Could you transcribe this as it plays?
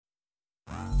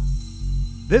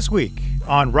This week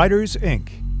on Writers Inc.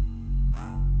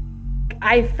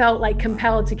 I felt like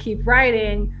compelled to keep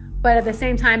writing, but at the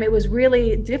same time, it was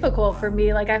really difficult for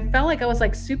me. Like I felt like I was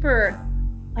like super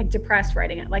like depressed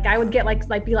writing it. Like I would get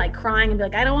be crying and be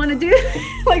like, I don't want to do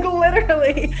it. Like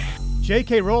literally.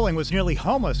 J.K. Rowling was nearly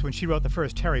homeless when she wrote the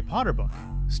first Harry Potter book.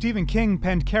 Stephen King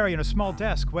penned Carrie in a small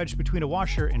desk wedged between a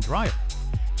washer and dryer.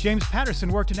 James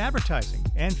Patterson worked in advertising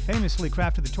and famously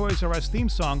crafted the Toys R Us theme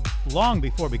song long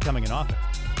before becoming an author.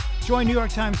 Join New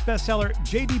York Times bestseller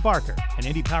J.D. Barker and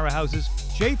indie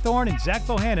powerhouses Jay Thorne and Zach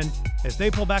Bohannon as they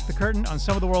pull back the curtain on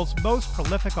some of the world's most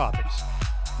prolific authors.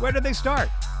 Where did they start?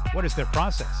 What is their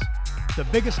process? The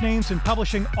biggest names in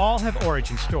publishing all have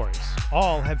origin stories.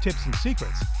 All have tips and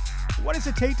secrets. What does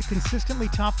it take to consistently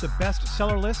top the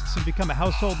bestseller lists and become a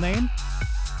household name?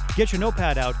 Get your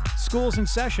notepad out. School's in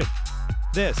session.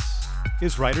 This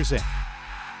is Writers Inc.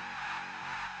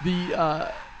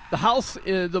 The house,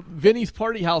 the Vinny's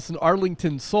party house in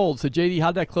Arlington sold. So JD,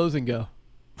 how'd that closing go?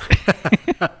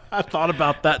 I thought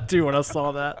about that too when I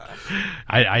saw that.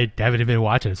 I haven't even been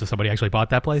watching it. So somebody actually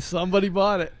bought that place? Somebody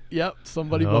bought it. Yep,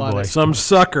 somebody bought it. Some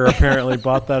sucker apparently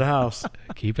bought that house.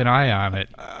 Keep an eye on it.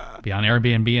 Be on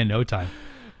Airbnb in no time.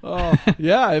 Oh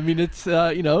yeah, I mean it's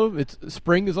it's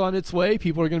spring is on its way.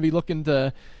 People are going to be looking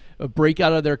to break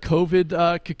out of their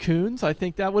COVID cocoons. I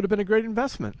think that would have been a great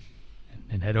investment.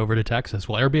 And head over to Texas.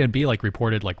 Well, Airbnb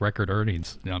reported record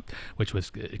earnings, which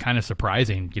was kind of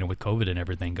surprising, with COVID and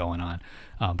everything going on.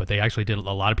 But they actually did. A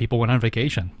lot of people went on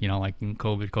vacation.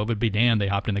 COVID be damned. They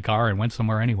hopped in the car and went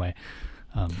somewhere anyway.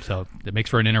 So it makes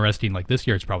for an interesting. This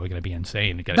year, it's probably going to be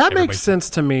insane. That makes sense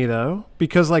to me though,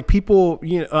 because people,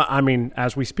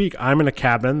 as we speak, I'm in a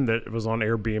cabin that was on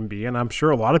Airbnb, and I'm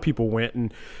sure a lot of people went,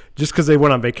 and just because they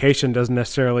went on vacation doesn't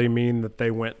necessarily mean that they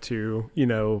went to,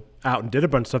 out and did a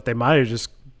bunch of stuff. They might have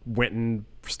just went and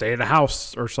stayed at a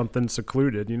house or something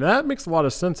secluded. That makes a lot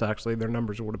of sense. Actually, their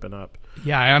numbers would have been up.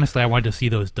 Yeah, I wanted to see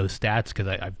those stats because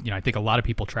I think a lot of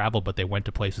people traveled, but they went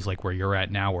to places like where you're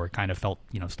at now, where it kind of felt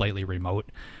slightly remote.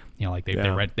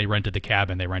 They rented the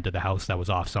cabin, they rented the house that was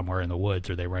off somewhere in the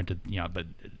woods, or they rented but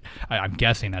I'm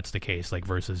guessing that's the case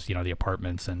versus the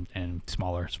apartments and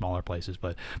smaller places,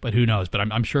 but who knows. But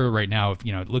I'm sure right now, if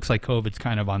it looks like COVID's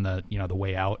kind of on the the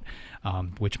way out,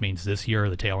 which means this year,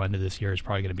 the tail end of this year, is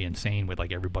probably going to be insane with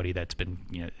everybody that's been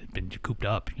been cooped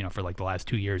up for the last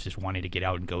 2 years, just wanting to get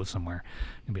out and go somewhere.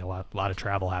 Gonna be a lot of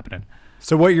travel happening.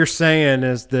 So what you're saying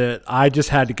is that I just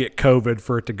had to get COVID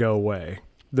for it to go away.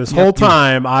 This whole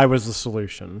time, I was the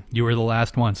solution. You were the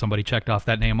last one. Somebody checked off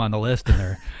that name on the list,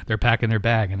 and they're packing their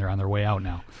bag, and they're on their way out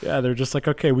now. Yeah, they're just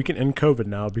okay, we can end COVID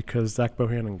now because Zach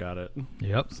Bohannon got it.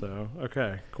 Yep. So,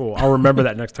 okay, cool. I'll remember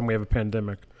that next time we have a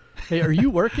pandemic. Hey, are you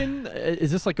working?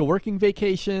 Is this a working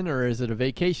vacation, or is it a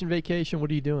vacation?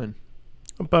 What are you doing?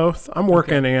 Both. I'm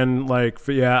working and I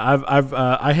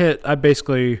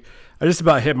just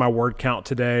about hit my word count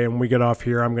today, and we get off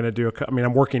here. I'm going to do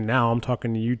I'm working now. I'm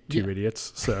talking to you two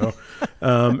idiots. So,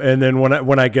 and then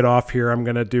when I get off here, I'm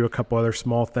going to do a couple other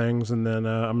small things, and then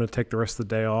I'm going to take the rest of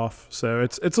the day off. So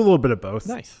it's a little bit of both.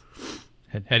 Nice.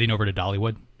 Heading over to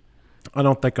Dollywood. I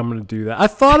don't think I'm going to do that. I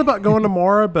thought about going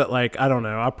tomorrow, but I don't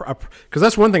know. Because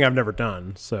that's one thing I've never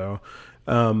done. So,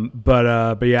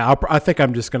 but yeah, I think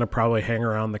I'm just going to probably hang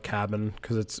around the cabin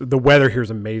because the weather here is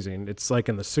amazing. It's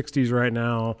in the 60s right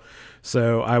now.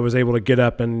 So I was able to get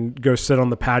up and go sit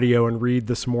on the patio and read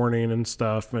this morning and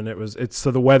stuff. And so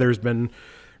the weather's been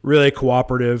really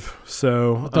cooperative.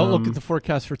 So don't look at the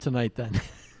forecast for tonight then.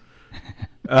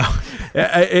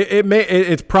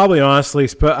 It's probably honestly,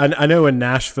 but I know in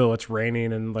Nashville it's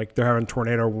raining and they're having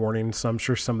tornado warnings, so I'm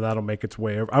sure some of that'll make its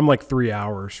way over. I'm 3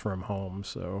 hours from home,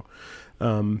 so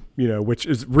which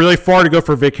is really far to go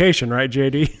for vacation, right,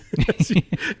 JD?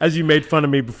 as you made fun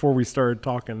of me before we started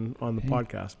talking on the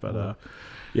podcast, but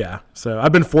yeah. So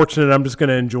I've been fortunate. I'm just going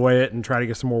to enjoy it and try to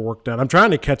get some more work done. I'm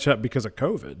trying to catch up because of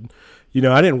COVID.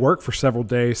 I didn't work for several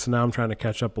days, so now I'm trying to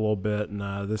catch up a little bit.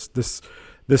 And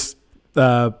this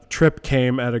trip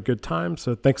came at a good time.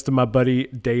 So thanks to my buddy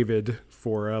David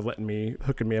for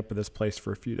hooking me up with this place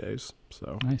for a few days.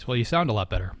 So nice. Well, you sound a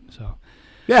lot better. So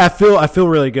yeah, I feel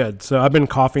really good. So I've been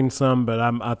coughing some, but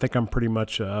I think I'm pretty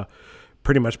much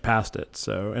past it.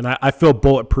 So, and I feel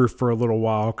bulletproof for a little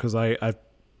while because I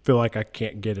feel like I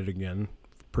can't get it again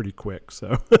pretty quick.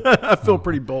 So I feel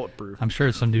pretty bulletproof. I'm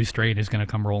sure some new strain is going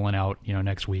to come rolling out,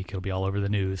 next week. It'll be all over the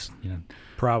news,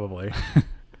 Probably.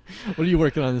 What are you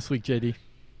working on this week, JD?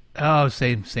 Oh,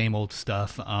 same old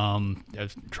stuff. I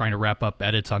was trying to wrap up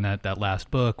edits on that last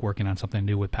book, working on something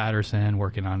new with Patterson,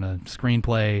 working on a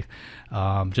screenplay,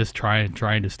 just trying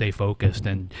to stay focused,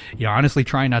 and honestly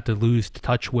trying not to lose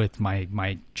touch with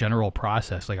my general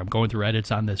process. Like, I'm going through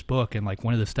edits on this book, and like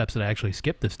one of the steps that I actually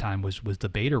skipped this time was the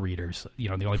beta readers. The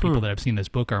only people that have seen this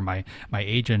book are my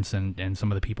agents and some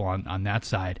of the people on that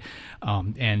side.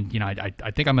 And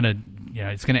I think I'm gonna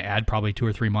it's gonna add probably 2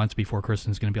 or 3 months before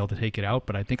Kristen's gonna be able to take it out,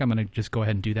 but I think I'm going to just go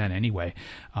ahead and do that anyway,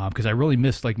 because I really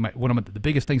miss, like, one of the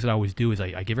biggest things that I always do is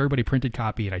I give everybody a printed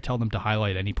copy, and I tell them to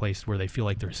highlight any place where they feel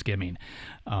like they're skimming,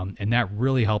 and that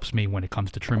really helps me when it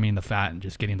comes to trimming the fat and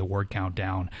just getting the word count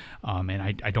down, and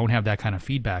I don't have that kind of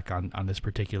feedback on this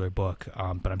particular book,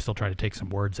 but I'm still trying to take some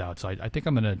words out, so I think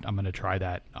I'm gonna try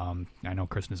that. I know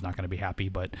Kristen's not going to be happy,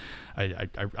 but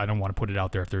I don't want to put it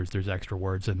out there if there's extra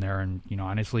words in there, and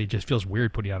honestly, it just feels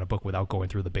weird putting out a book without going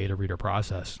through the beta reader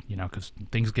process, because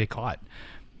things get caught,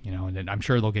 and then I'm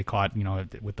sure they'll get caught,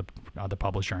 with the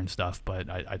publisher and stuff. But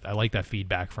I like that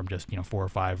feedback from just 4 or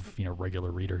 5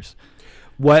 regular readers.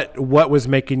 What was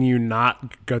making you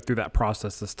not go through that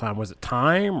process this time? Was it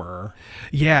time, or?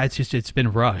 Yeah, it's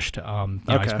been rushed. Okay.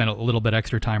 I spent a little bit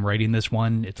extra time writing this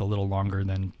one. It's a little longer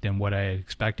than what I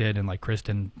expected, and like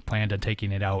Kristen planned on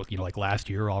taking it out, like last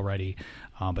year already.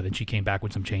 But then she came back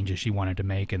with some changes she wanted to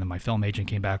make, and then my film agent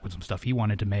came back with some stuff he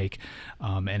wanted to make.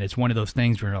 And it's one of those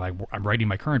things where, like, I'm writing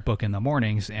my current book in the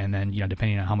mornings, and then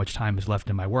depending on how much time is left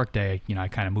in my workday, I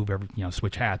kind of move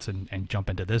switch hats and jump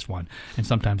into this one. And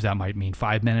sometimes that might mean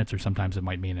 5 minutes, or sometimes it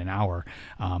might mean an hour.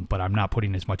 But I'm not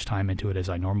putting as much time into it as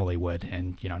I normally would.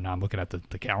 And now I'm looking at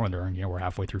the calendar, and we're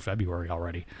halfway through February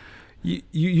already.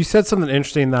 You said something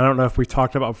interesting that I don't know if we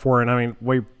talked about before, and I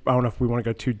don't know if we want to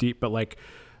go too deep, but like,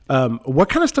 what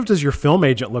kind of stuff does your film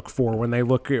agent look for when they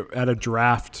look at a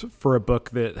draft for a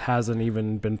book that hasn't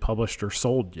even been published or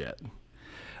sold yet?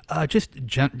 Just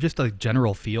a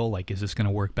general feel, like, is this going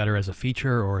to work better as a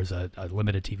feature, or as a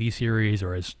limited TV series,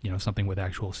 or as something with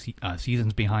actual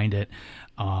seasons behind it.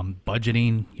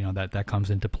 Budgeting, that comes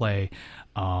into play.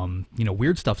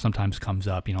 Weird stuff sometimes comes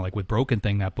up, like with Broken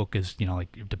Thing, that book is,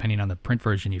 like, depending on the print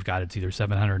version you've got, it's either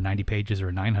 790 pages or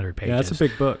 900 pages. Yeah, that's a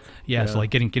big book. Yeah, so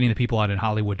like getting the people out in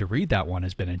Hollywood to read that one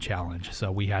has been a challenge.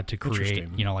 So we had to create,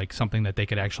 like something that they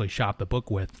could actually shop the book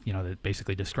with, that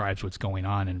basically describes what's going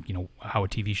on and, how a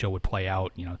TV show would play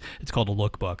out. It's called a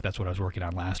lookbook. That's what I was working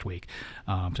on last week.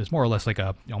 So it's more or less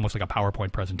almost like a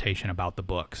PowerPoint presentation about the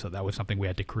book. So that was something we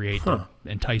had to create to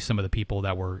entice some of the people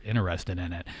that were interested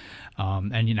in it.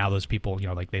 And now those people,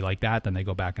 like, they like that, then they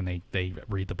go back and they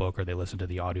read the book, or they listen to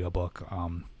the audiobook.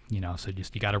 So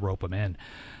just, you got to rope them in.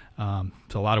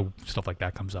 So a lot of stuff like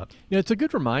that comes up. It's a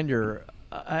good reminder.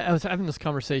 I was having this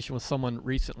conversation with someone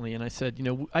recently, and I said,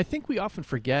 I think we often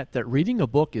forget that reading a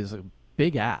book is a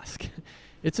big ask.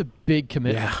 It's a big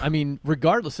commitment. Yeah. I mean,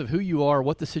 regardless of who you are,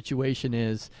 what the situation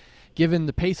is, given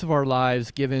the pace of our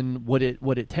lives, given what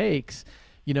it takes,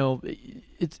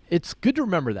 it's good to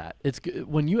remember that. It's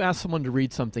when you ask someone to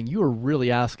read something, you are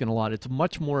really asking a lot. It's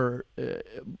much more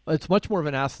of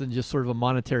an ask than just sort of a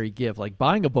monetary give. Like,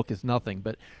 buying a book is nothing,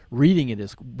 but reading it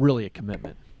is really a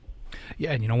commitment.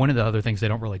 Yeah, and one of the other things they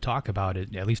don't really talk about,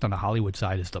 at least on the Hollywood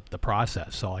side, is the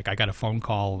process. So, like, I got a phone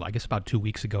call, I guess about 2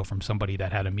 weeks ago, from somebody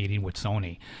that had a meeting with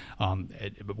Sony,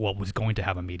 was going to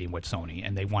have a meeting with Sony,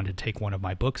 and they wanted to take one of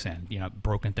my books in,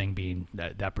 Broken Thing being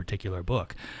that particular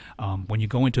book. When you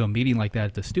go into a meeting like that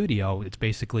at the studio, it's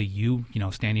basically you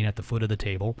standing at the foot of the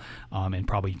table, and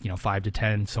probably 5 to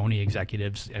 10 Sony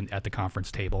executives at the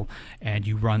conference table, and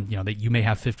you run, that you may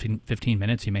have 15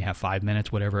 minutes, you may have 5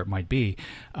 minutes, whatever it might be.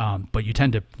 But you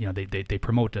tend to, they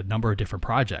promote a number of different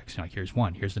projects. Like, here's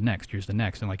one, here's the next.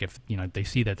 And like, if, they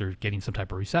see that they're getting some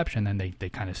type of reception, then they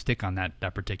kind of stick on that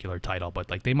particular title.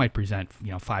 But like, they might present,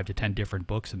 5 to 10 different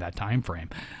books in that time frame.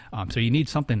 So you need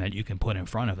something that you can put in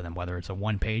front of them, whether it's a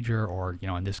 1-pager or,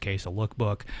 in this case, a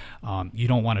lookbook. You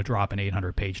don't want to drop an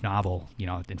 800-page novel,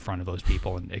 in front of those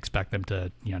people and expect them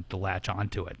to, to latch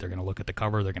onto it. They're going to look at the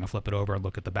cover, they're going to flip it over and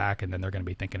look at the back, and then they're going to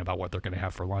be thinking about what they're going to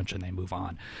have for lunch, and they move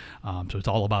on. So it's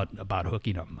all about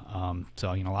hooking them.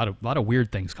 So a lot of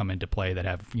weird things come into play that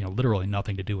have literally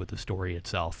nothing to do with the story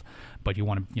itself. But you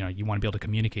want to be able to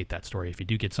communicate that story. If you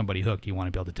do get somebody hooked, you want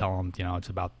to be able to tell them it's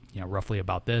about roughly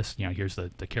about this. Here's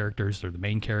the characters, or the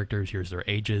main characters. Here's their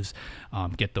ages.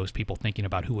 Get those people thinking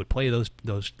about who would play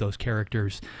those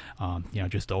characters.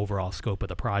 Just the overall scope of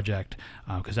the project,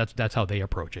 because that's how they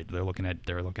approach it. They're looking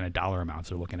at dollar amounts.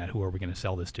 They're looking at who are we going to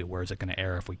sell this to? Where is it going to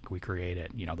air if we create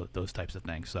it? Those types of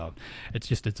things. So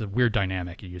it's a weird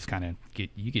dynamic. You just kind of get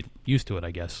used to it,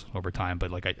 I guess, over time.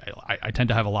 But like I tend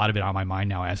to have a lot of it on my mind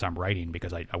now as I'm writing,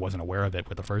 because I wasn't aware of it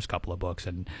with the first couple of books,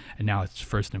 and now it's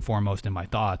first and foremost in my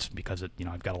thoughts, because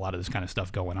I've got a lot of this kind of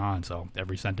stuff going on. So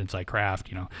every sentence I craft,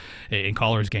 in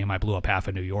Caller's Game I blew up half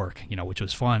of New York, which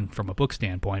was fun from a book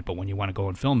standpoint, but when you want to go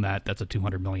and film that's a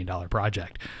 $200 million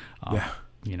project.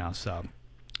 So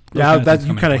yeah, that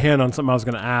you kind of hit on something I was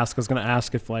going to ask. I was going to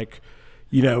ask if, like,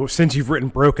 since you've written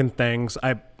Broken Things,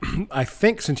 I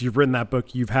think since you've written that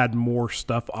book, you've had more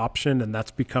stuff optioned, and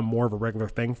that's become more of a regular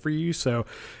thing for you. So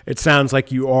it sounds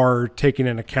like you are taking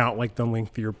into account like the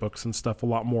length of your books and stuff a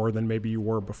lot more than maybe you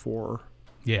were before.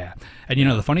 Yeah. And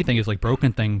the funny thing is, like,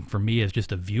 Broken Thing for me as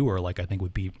just a viewer, like, I think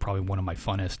would be probably one of my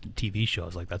funnest TV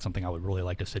shows. Like, that's something I would really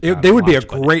like to sit down They would watch,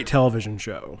 be a great television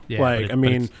show. Yeah, like,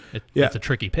 it's a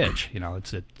tricky pitch,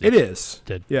 it is.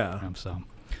 So,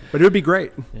 but it would be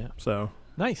great. Yeah. So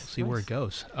nice. See where it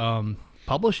goes.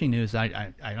 Publishing news,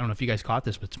 I don't know if you guys caught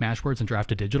this, but Smashwords and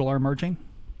Drafted Digital are merging.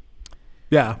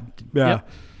 Yeah. Yep.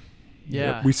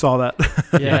 Yeah, we saw that.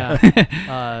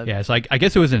 Yeah, yeah. So I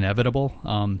guess it was inevitable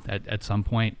at some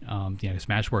point.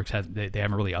 Smashworks they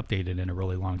haven't really updated in a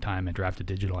really long time, and Drafted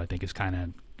Digital I think is kind of,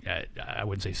 I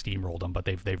wouldn't say steamrolled them, but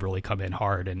they've really come in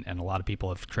hard, and a lot of people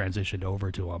have transitioned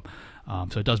over to them.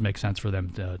 So it does make sense for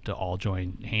them to all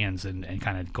join hands and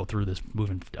kind of go through this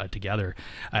moving together.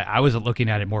 I was looking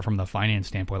at it more from the finance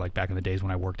standpoint, like back in the days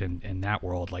when I worked in that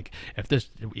world. Like if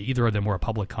either of them were a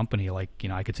public company, like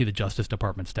I could see the Justice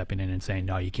Department stepping in and saying,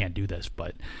 no, you can't do this.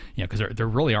 But because there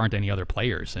really aren't any other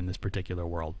players in this particular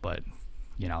world, but.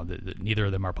 Neither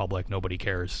of them are public. Nobody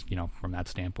cares, from that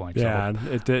standpoint. Yeah,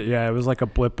 so, it did. Yeah, it was like a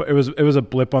blip. It was a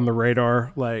blip on the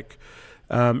radar, like,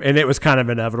 and it was kind of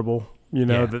inevitable,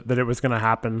 that it was going to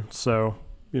happen. So,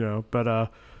 but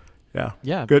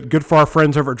yeah. Good for our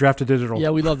friends over at Drafted Digital.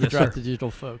 Yeah, we love the Drafted Digital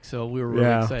folks. So we were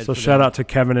really excited. So shout out to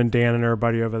Kevin and Dan and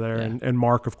everybody over there, and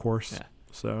Mark, of course. Yeah.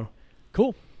 So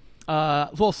cool.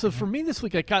 So for me this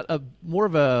week, I got more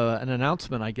of an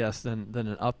announcement, I guess, than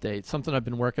an update. Something I've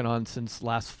been working on since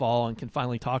last fall and can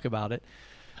finally talk about it.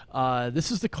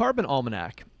 This is the Carbon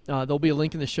Almanac. There'll be a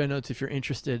link in the show notes if you're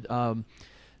interested.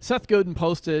 Seth Godin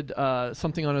posted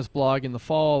something on his blog in the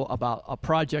fall about a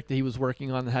project that he was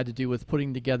working on that had to do with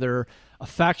putting together a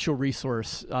factual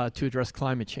resource to address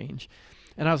climate change.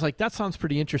 And I was like, that sounds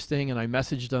pretty interesting. And I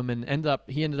messaged him, and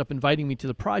he ended up inviting me to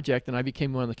the project, and I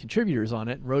became one of the contributors on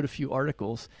it and wrote a few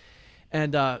articles.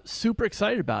 And super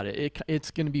excited about it.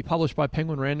 It's going to be published by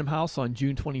Penguin Random House on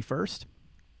June 21st.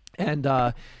 And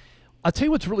I'll tell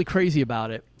you what's really crazy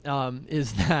about it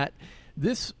is that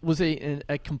this was a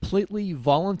completely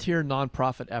volunteer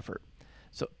nonprofit effort.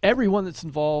 So everyone that's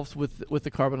involved with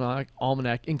the Carbon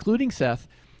Almanac, including Seth,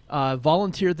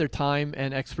 volunteered their time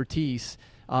and expertise.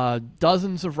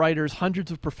 Dozens of writers, hundreds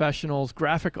of professionals,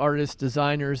 graphic artists,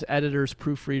 designers, editors,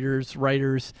 proofreaders,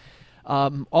 writers,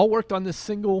 all worked on this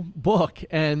single book,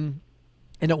 and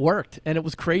it worked. And it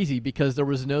was crazy because there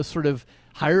was no sort of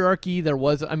hierarchy.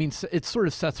 It's sort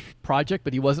of Seth's project,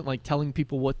 but he wasn't like telling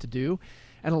people what to do.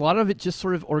 And a lot of it just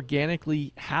sort of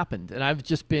organically happened. And I've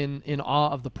just been in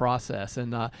awe of the process.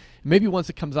 And maybe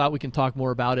once it comes out, we can talk more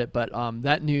about it. But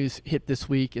that news hit this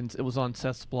week, and it was on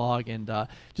Seth's blog. And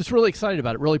just really excited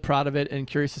about it, really proud of it, and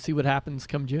curious to see what happens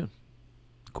come June.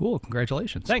 Cool.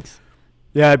 Congratulations. Thanks.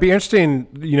 Yeah, it'd be interesting,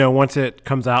 once it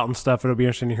comes out and stuff, it'll be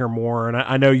interesting to hear more. And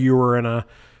I know you were in a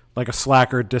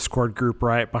Slacker Discord group,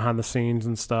 right, behind the scenes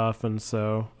and stuff. And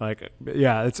so,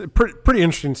 it's pretty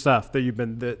interesting stuff that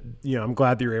I'm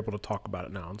glad that you're able to talk about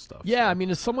it now and stuff. Yeah, so.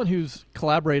 As someone who's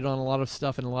collaborated on a lot of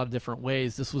stuff in a lot of different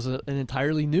ways, this was an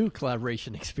entirely new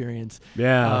collaboration experience.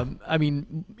 Yeah.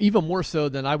 Even more so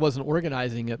than I wasn't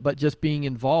organizing it, but just being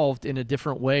involved in a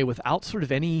different way without sort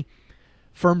of any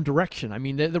firm direction.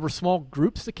 There were small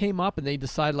groups that came up, and they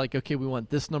decided, like, okay, we want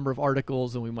this number of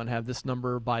articles, and we want to have this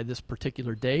number by this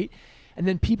particular date. And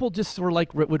then people just sort of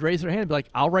like would raise their hand and be like,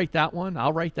 I'll write that one.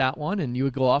 And you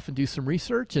would go off and do some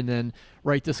research and then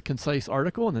write this concise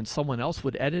article, and then someone else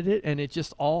would edit it. And it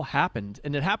just all happened.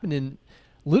 And it happened in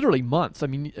literally months.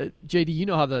 JD, you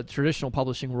know how the traditional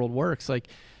publishing world works. Like,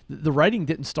 the writing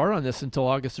didn't start on this until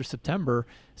August or September,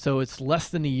 so it's less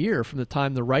than a year from the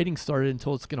time the writing started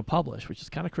until it's going to publish, which is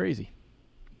kind of crazy.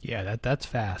 Yeah, that's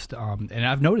fast. And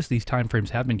I've noticed these time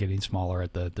frames have been getting smaller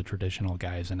at the traditional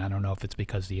guys, and I don't know if it's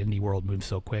because the indie world moves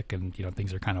so quick and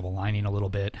things are kind of aligning a little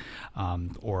bit,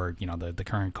 or the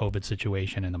current COVID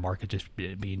situation and the market just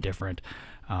being different.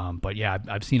 But yeah,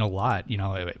 I've seen a lot.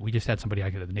 We just had somebody,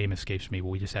 the name escapes me, but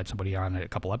we just had somebody on a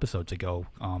couple episodes ago,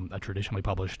 a traditionally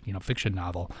published fiction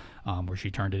novel, where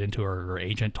she turned it into her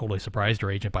agent, totally surprised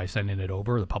her agent by sending it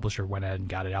over. The publisher went ahead and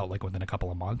got it out like within a couple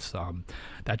of months.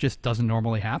 That just doesn't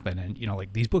normally happen. And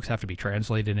like these books have to be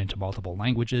translated into multiple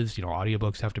languages.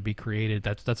 Audiobooks have to be created.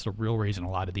 That's the real reason a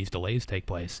lot of these delays take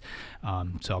place.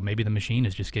 So maybe the machine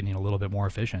is just getting a little bit more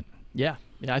efficient. Yeah.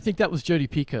 I think that was Jodi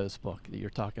Picoult's book that you're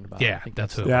talking about. Yeah, I think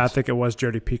that's I think it was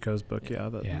Jodi Picoult's book. Yeah,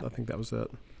 Yeah. I think that was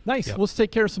it. Nice. Yep. Let's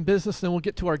take care of some business, then we'll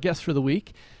get to our guest for the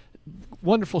week.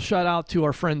 Wonderful shout out to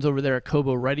our friends over there at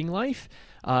Kobo Writing Life.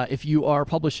 If you are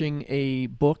publishing a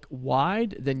book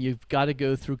wide, then you've got to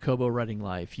go through Kobo Writing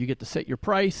Life. You get to set your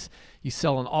price. You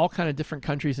sell in all kind of different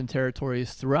countries and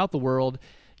territories throughout the world.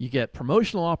 You get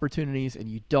promotional opportunities, and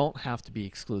you don't have to be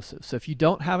exclusive. So if you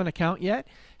don't have an account yet,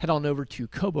 head on over to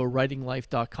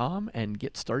KoboWritingLife.com and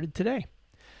get started today.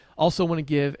 Also want to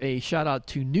give a shout out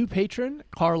to new patron,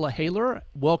 Carla Haler.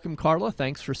 Welcome, Carla.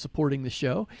 Thanks for supporting the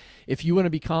show. If you want to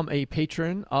become a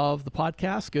patron of the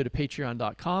podcast, go to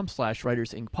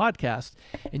patreon.com/WritersIncPodcast,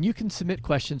 and you can submit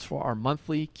questions for our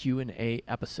monthly Q&A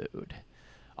episode.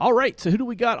 All right, so who do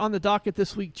we got on the docket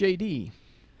this week, JD?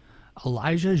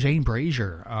 Elijah Jane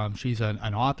Brazier. She's an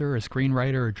author, a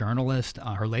screenwriter, a journalist.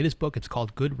 Her latest book, it's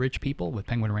called Good Rich People with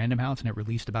Penguin Random House, and it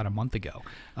released about a month ago.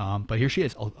 But here she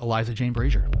is, Elijah Jane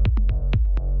Brazier.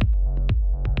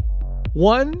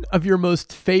 One of your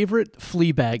most favorite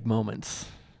Fleabag moments.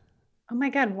 Oh my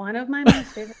God, one of my most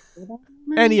favorite Fleabag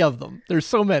moments? Any of them. There's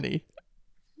so many.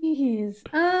 Jeez.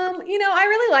 I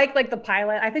really like the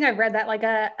pilot. I think I've read that like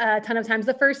a ton of times.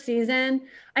 The first season,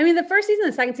 the first season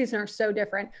and the second season are so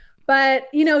different. But,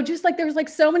 just like there was like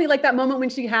so many, like that moment when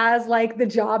she has like the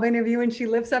job interview and she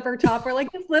lifts up her top, or like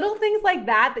just little things like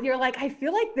that you're like, I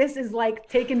feel like this is like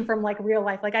taken from like real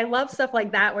life. Like I love stuff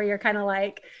like that where you're kind of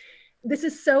like, this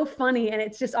is so funny. And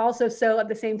it's just also so at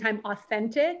the same time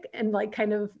authentic and like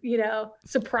kind of,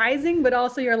 surprising, but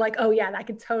also you're like, oh yeah, I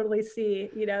could totally see,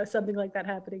 something like that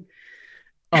happening.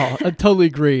 Oh, I totally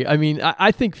agree.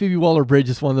 I think Phoebe Waller-Bridge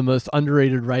is one of the most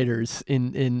underrated writers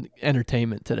in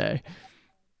entertainment today.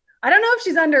 I don't know if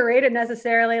she's underrated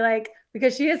necessarily, like,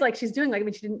 because she is like, she's doing like,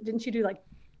 didn't she do like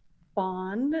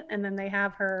Bond, and then they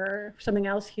have her something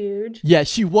else huge? Yeah,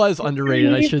 she was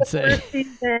underrated, I should say. First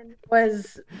season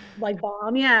was like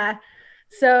bomb, yeah.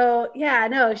 So yeah,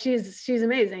 no, she's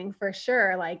amazing for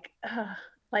sure. I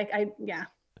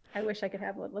wish I could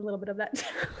have a little bit of that.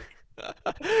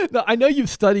 No, I know you've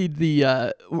studied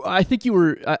I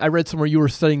read somewhere you were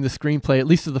studying the screenplay, at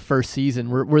least of the first season.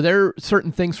 Were there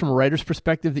certain things from a writer's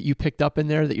perspective that you picked up in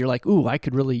there that you're like, ooh, I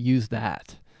could really use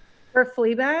that? For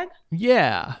Fleabag?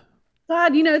 Yeah. God,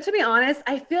 to be honest,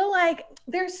 I feel like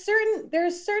there's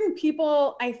certain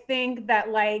people I think that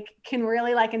like can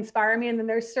really like inspire me. And then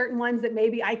there's certain ones that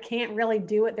maybe I can't really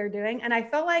do what they're doing. And I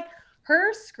felt like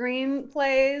her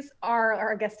screenplays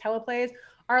or I guess teleplays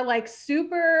are like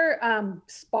super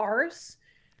sparse.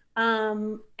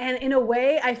 And in a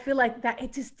way, I feel like that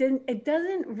it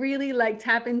doesn't really like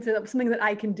tap into something that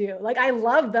I can do. Like I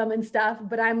love them and stuff,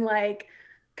 but I'm like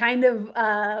kind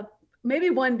of maybe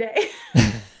one day.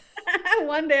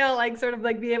 One day I'll like sort of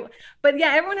like be able, but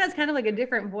yeah, everyone has kind of like a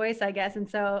different voice, I guess. And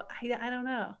so I don't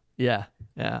know. Yeah.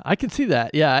 I can see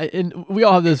that. Yeah. And we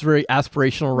all have those very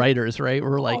aspirational writers, right?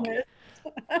 We're like,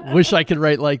 wish I could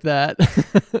write like that.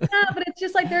 Yeah, but it's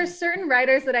just like there's certain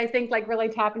writers that I think like really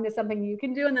tap into something you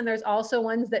can do. And then there's also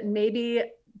ones that maybe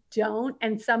don't.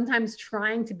 And sometimes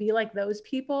trying to be like those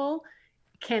people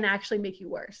can actually make you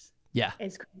worse. Yeah.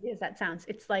 As crazy as that sounds,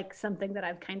 it's like something that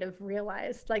I've kind of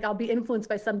realized. Like I'll be influenced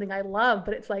by something I love,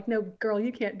 but it's like, no, girl,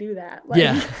 you can't do that. Like,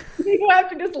 yeah. You have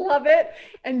to just love it,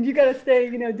 and you got to stay,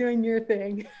 doing your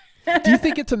thing. Do you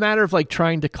think it's a matter of like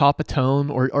trying to cop a tone,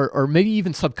 or maybe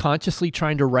even subconsciously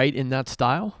trying to write in that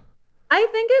style? I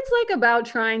think it's like about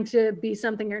trying to be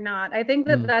something you're not. I think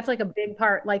that that's like a big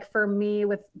part, like for me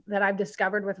that I've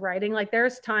discovered with writing. Like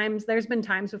there's been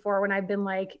times before when I've been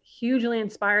like hugely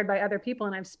inspired by other people,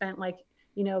 and I've spent like,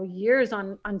 years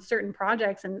on certain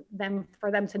projects, and then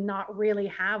for them to not really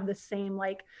have the same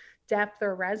like depth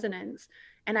or resonance.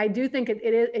 And I do think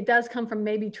it does come from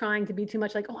maybe trying to be too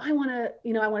much like, oh, I want to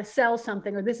sell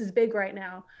something, or this is big right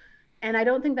now. And I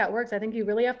don't think that works. I think you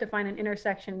really have to find an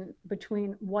intersection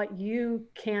between what you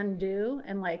can do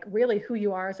and like really who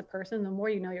you are as a person. The more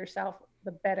you know yourself,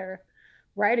 the better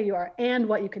writer you are and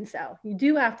what you can sell. You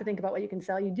do have to think about what you can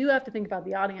sell. You do have to think about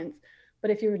the audience.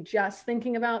 But if you're just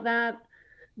thinking about that,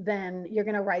 then you're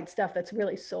going to write stuff that's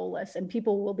really soulless and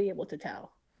people will be able to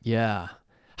tell. Yeah.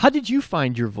 How did you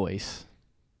find your voice?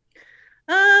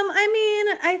 I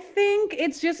mean, I think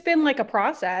it's just been like a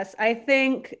process. I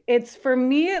think it's, for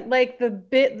me, like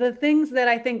the things that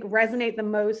I think resonate the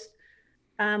most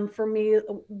for me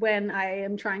when I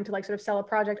am trying to like sort of sell a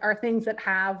project are things that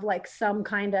have like some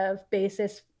kind of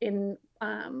basis in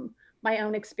my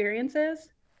own experiences.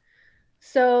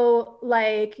 So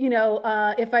like,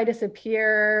 If I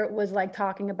Disappear was like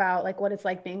talking about like what it's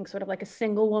like being sort of like a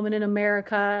single woman in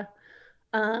America.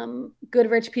 Good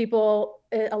Rich People,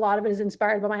 a lot of it is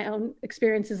inspired by my own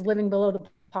experiences living below the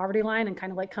poverty line and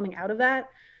kind of like coming out of that,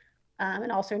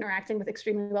 and also interacting with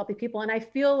extremely wealthy people. And I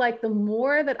feel like the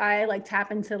more that I like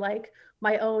tap into like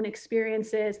my own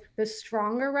experiences, the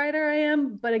stronger writer I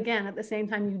am. But again, at the same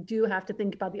time, you do have to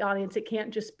think about the audience. It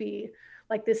can't just be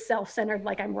like this self-centered,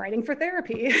 like I'm writing for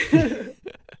therapy.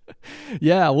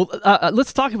 Yeah, well,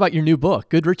 let's talk about your new book,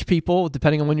 Good Rich People.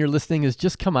 Depending on when you're listening, has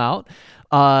just come out.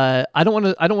 I don't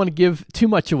want to give too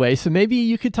much away, so maybe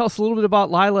you could tell us a little bit about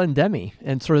Lila and Demi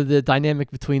and sort of the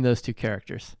dynamic between those two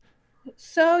characters.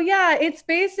 So yeah, it's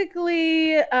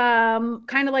basically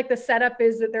kind of like the setup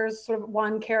is that there's sort of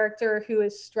one character who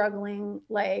is struggling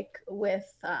like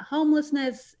with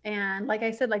homelessness, and like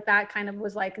I said, like that kind of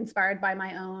was like inspired by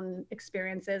my own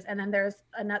experiences. And then there's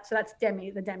so that's Demi,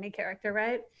 the Demi character,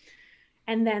 right?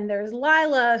 And then there's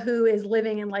Lila, who is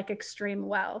living in like extreme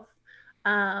wealth.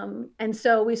 And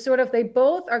so they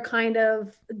both are kind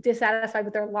of dissatisfied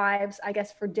with their lives, I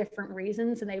guess, for different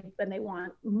reasons, and they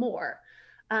want more.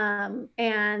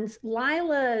 And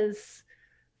Lila's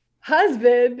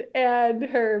husband and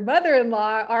her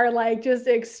mother-in-law are like just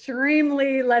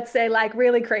extremely, let's say, like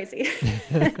really crazy.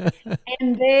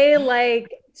 And they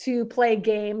like to play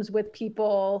games with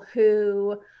people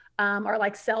who are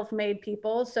like self-made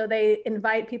people. So they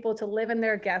invite people to live in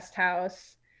their guest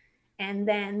house, and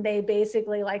then they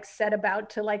basically like set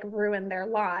about to like ruin their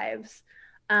lives.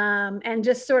 And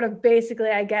just sort of basically,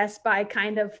 I guess, by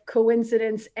kind of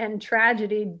coincidence and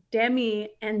tragedy, Demi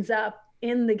ends up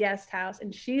in the guest house,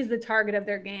 and she's the target of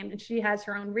their game. And she has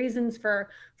her own reasons for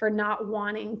not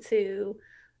wanting to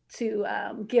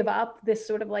give up this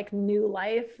sort of like new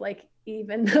life, like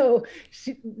even though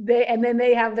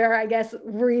they have their, I guess,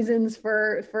 reasons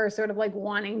for sort of like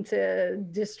wanting to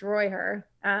destroy her.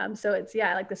 So it's,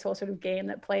 yeah, like this whole sort of game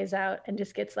that plays out and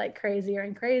just gets like crazier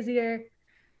and crazier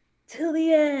till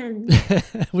the end.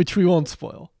 Which we won't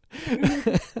spoil.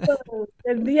 And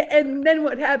then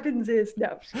what happens is,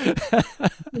 no.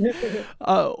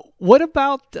 What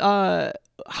about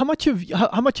how much of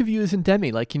you is in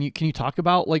Demi? Like, can you talk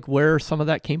about like where some of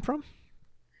that came from?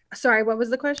 Sorry, what was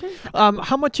the question?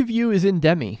 How much of you is in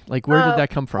Demi? Like, where did that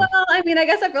come from? Well, I mean, I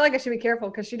guess I feel like I should be careful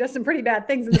because she does some pretty bad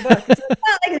things in the book. So it's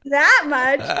not like that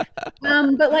much.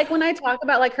 But like when I talk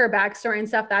about like her backstory and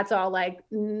stuff, that's all like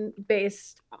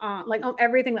based on like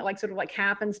everything that like sort of like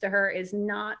happens to her is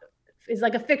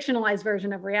like a fictionalized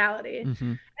version of reality. Mm-hmm.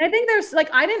 And I think there's like,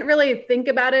 I didn't really think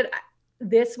about it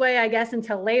this way, I guess,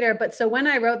 until later. But so when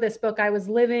I wrote this book, I was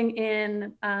living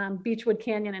in Beechwood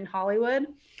Canyon in Hollywood.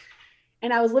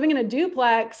 And I was living in a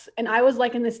duplex, and I was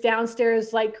like in this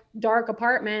downstairs, like dark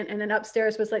apartment. And then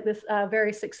upstairs was like this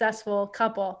very successful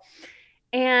couple.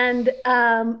 And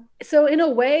so in a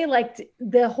way, like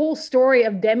the whole story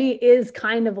of Demi is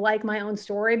kind of like my own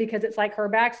story, because it's like her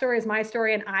backstory is my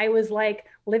story. And I was like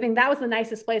that was the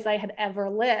nicest place I had ever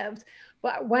lived.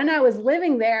 But when I was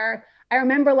living there, I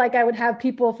remember like I would have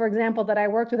people, for example, that I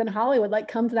worked with in Hollywood, like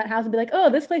come to that house and be like, oh,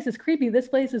 this place is creepy. This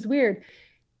place is weird.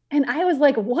 And I was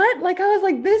like, what? Like, I was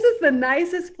like, this is the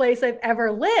nicest place I've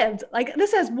ever lived. Like,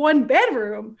 this has one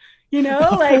bedroom,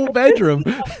 like full bedroom.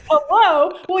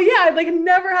 Hello. Well, yeah, I've like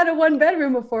never had a one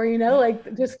bedroom before,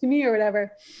 like just to me or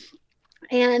whatever.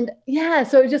 And yeah,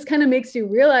 so it just kind of makes you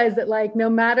realize that like, no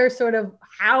matter sort of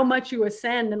how much you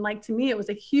ascend, and like, to me, it was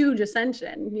a huge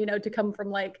ascension, to come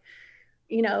from like,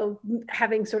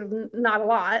 having sort of not a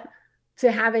lot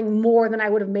to having more than I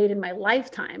would have made in my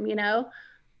lifetime,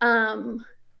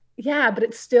 yeah, but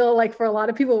it's still like for a lot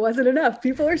of people wasn't enough.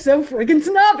 People are so friggin'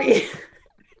 snobby.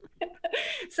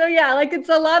 So yeah, like it's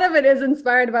a lot of it is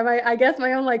inspired by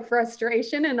my own like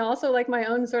frustration, and also like my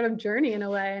own sort of journey in a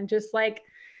way, and just like,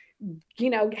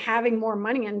 having more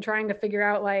money and trying to figure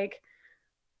out like,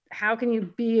 how can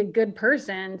you be a good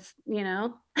person,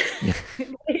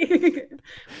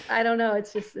 I don't know.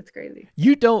 It's crazy.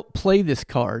 You don't play this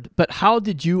card, but how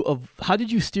did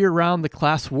you steer around the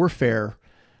class warfare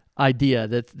idea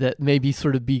that maybe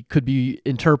sort of could be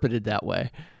interpreted that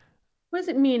way? What does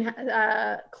it mean,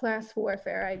 class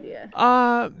warfare idea?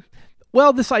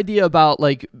 Well, this idea about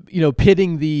like,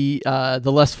 pitting the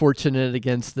less fortunate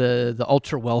against the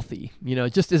ultra wealthy,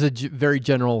 just as a very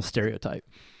general stereotype.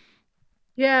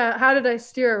 Yeah, how did I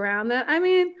steer around that? I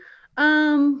mean,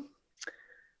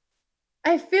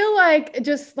 I feel like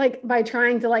just like by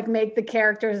trying to like make the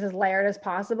characters as layered as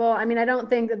possible. I mean, I don't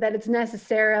think that it's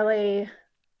necessarily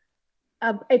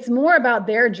it's more about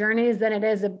their journeys than it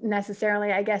is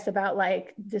necessarily, I guess, about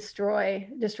like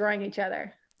destroying each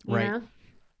other. You Right. know?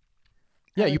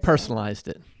 Yeah, I you would say. personalized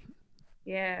it.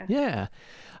 Yeah. Yeah.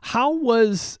 How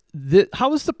was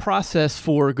the process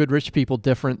for Good Rich People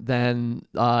different than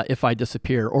If I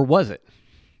Disappear, or was it?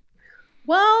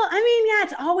 Well, I mean, yeah,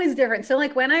 it's always different. So,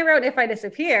 like when I wrote If I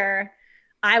Disappear,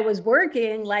 I was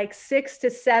working like 6 to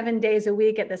 7 days a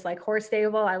week at this like horse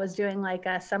stable. I was doing like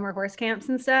summer horse camps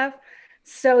and stuff.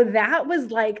 So that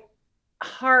was like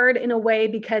hard in a way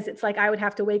because it's like I would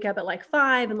have to wake up at like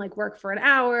 5 and like work for an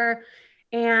hour.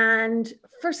 And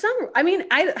I mean,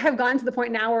 I have gotten to the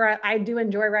point now where I do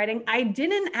enjoy writing. I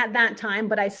didn't at that time,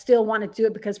 but I still wanted to do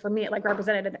it because for me, it like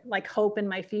represented like hope in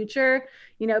my future,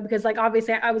 because like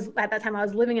obviously I was at that time, I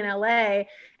was living in LA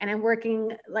and I'm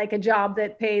working like a job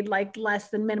that paid like less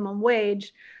than minimum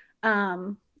wage.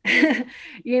 Um,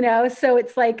 so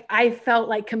it's like I felt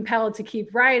like compelled to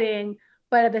keep writing,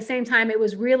 but at the same time, it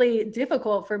was really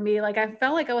difficult for me. Like I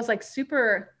felt like I was like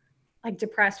super like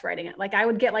depressed writing it. Like I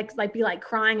would get like be like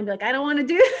crying and be like, I don't want to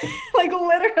do this, like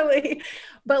literally.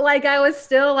 But like I was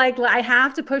still like, I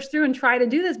have to push through and try to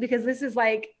do this because this is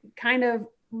like kind of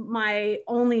my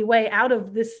only way out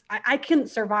of this. I couldn't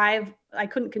survive. I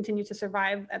couldn't continue to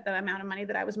survive at the amount of money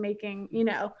that I was making,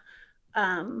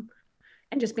 and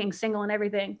just being single and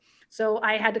everything. So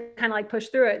I had to kind of like push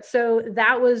through it. So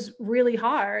that was really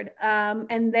hard.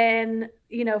 And then,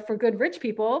 for Good Rich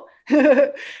People,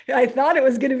 I thought it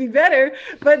was going to be better,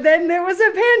 but then there was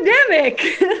a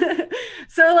pandemic.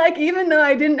 So like, even though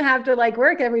I didn't have to like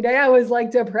work every day, I was like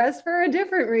depressed for a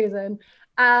different reason.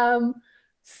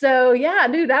 So yeah,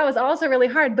 dude, that was also really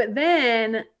hard. But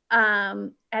then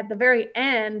at the very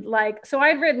end, like, so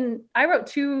I wrote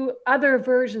 2 other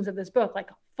versions of this book, like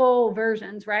full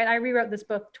versions, right? I rewrote this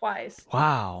book twice.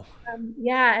 Wow.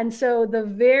 Yeah. And so the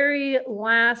very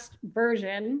last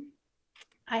version,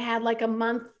 I had like a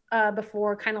month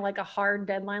before, kind of like a hard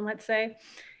deadline, let's say.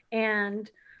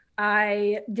 And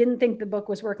I didn't think the book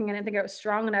was working. I didn't think it was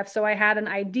strong enough. So I had an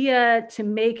idea to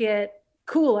make it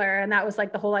cooler. And that was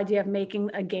like the whole idea of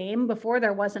making a game before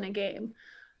there wasn't a game.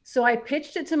 So I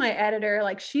pitched it to my editor,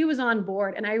 like she was on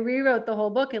board, and I rewrote the whole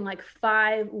book in like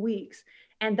 5 weeks.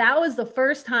 And that was the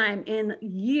first time in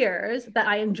years that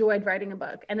I enjoyed writing a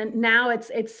book. And then now it's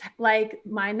like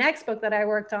my next book that I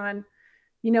worked on,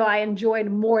 I enjoyed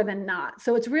more than not.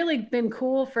 So it's really been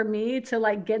cool for me to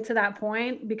like get to that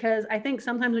point, because I think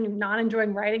sometimes when you're not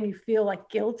enjoying writing, you feel like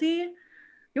guilty.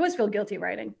 You always feel guilty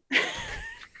writing.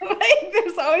 Like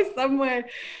there's always somewhere.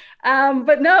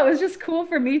 But no, it was just cool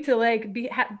for me to like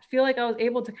feel like I was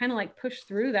able to kind of like push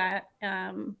through that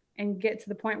and get to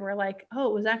the point where like, oh,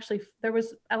 it was actually, there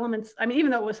was elements. I mean,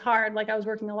 even though it was hard, like I was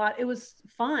working a lot, it was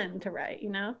fun to write,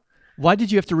 Why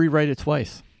did you have to rewrite it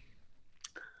twice?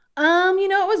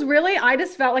 It was really, I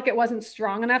just felt like it wasn't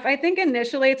strong enough. I think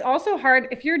initially it's also hard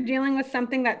if you're dealing with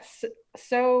something that's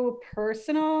so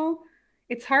personal.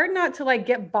 It's hard not to like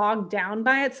get bogged down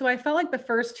by it. So I felt like the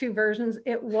first 2 versions,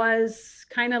 it was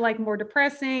kind of like more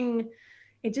depressing.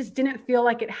 It just didn't feel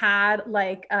like it had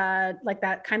like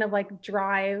that kind of like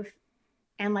drive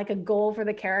and like a goal for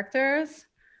the characters.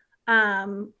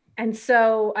 And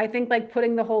so I think like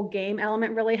putting the whole game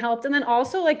element really helped. And then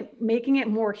also like making it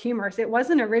more humorous. It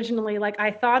wasn't originally like, I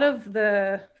thought of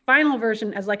the final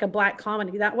version as like a black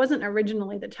comedy. That wasn't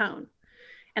originally the tone.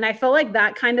 And I felt like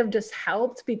that kind of just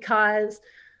helped because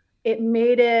it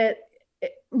made it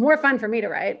more fun for me to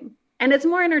write. And it's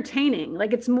more entertaining.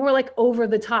 Like it's more like over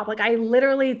the top. Like I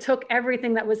literally took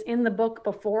everything that was in the book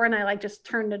before and I like just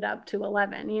turned it up to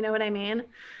 11. You know what I mean?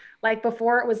 Like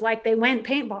before it was like they went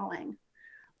paintballing.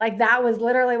 Like that was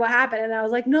literally what happened. And I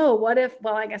was like, no, what if,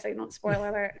 well, I guess I don't spoil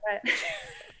alert, but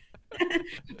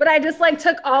but I just like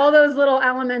took all those little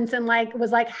elements and like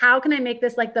was like, how can I make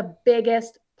this like the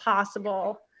biggest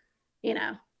possible,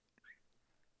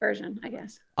 version, I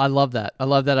guess. I love that. I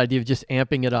love that idea of just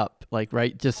amping it up, like,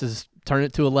 right? Just as turn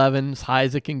it to 11, as high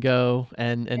as it can go,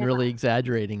 and really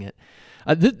exaggerating it.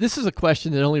 This is a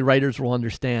question that only writers will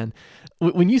understand.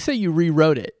 When you say you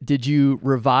rewrote it, did you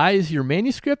revise your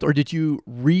manuscript or did you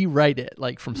rewrite it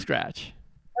like from scratch?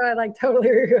 I like totally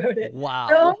rewrote it. Wow.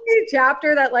 The only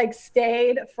chapter that like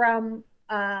stayed from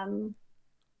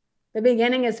The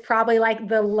beginning is probably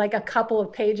like a couple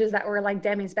of pages that were like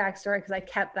Demi's backstory, because I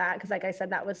kept that because, like I said,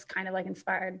 that was kind of like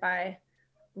inspired by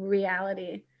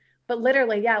reality. But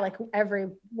literally, yeah, like every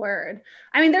word.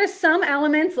 I mean, there's some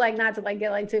elements, like, not to like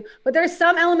get like too, but there's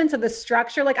some elements of the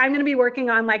structure. Like, I'm going to be working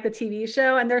on like the TV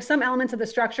show, and there's some elements of the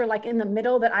structure like in the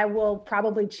middle that I will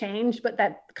probably change, but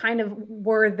that kind of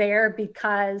were there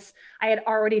because I had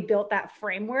already built that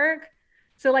framework.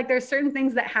 So like there's certain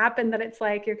things that happen that it's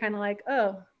like you're kind of like,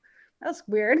 oh, that's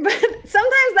weird. But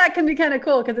sometimes that can be kind of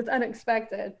cool because it's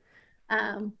unexpected.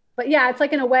 But yeah, it's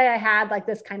like in a way I had like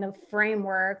this kind of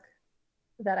framework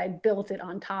that I built it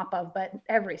on top of, but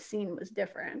every scene was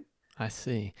different. I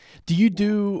see. Do you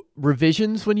do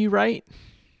revisions when you write?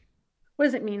 What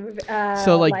does it mean?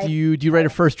 So like, do you write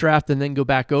a first draft and then go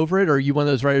back over it? Or are you one of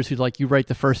those writers who like, you write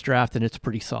the first draft and it's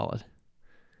pretty solid?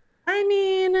 I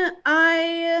mean,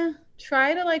 I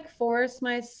try to like force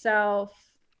myself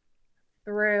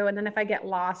through, and then if I get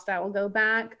lost, I will go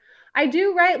back. I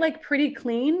do write like pretty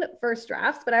clean first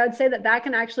drafts, but I would say that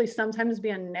can actually sometimes be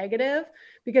a negative,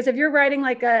 because if you're writing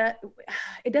like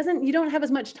you don't have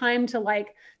as much time to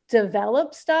like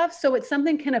develop stuff. So it's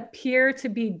something can appear to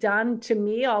be done to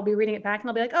me. I'll be reading it back and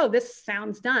I'll be like, oh, this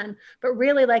sounds done. But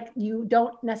really, like, you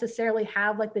don't necessarily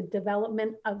have like the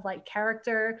development of like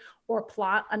character or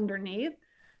plot underneath.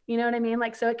 You know what I mean?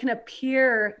 Like, so it can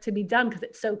appear to be done because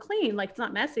it's so clean. Like, it's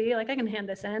not messy. Like, I can hand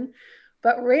this in.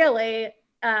 But really,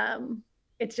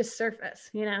 it's just surface,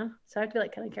 you know? So I have to be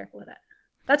like kind of careful with it.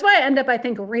 That's why I end up, I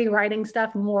think, rewriting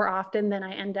stuff more often than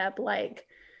I end up like,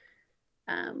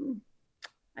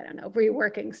 I don't know,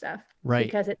 reworking stuff. Right.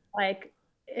 Because it's like,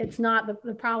 it's not,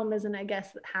 the problem isn't, I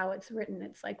guess, how it's written.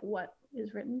 It's like what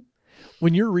is written.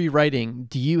 When you're rewriting,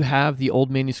 do you have the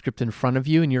old manuscript in front of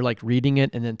you and you're like reading it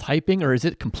and then typing, or is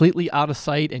it completely out of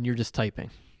sight and you're just typing?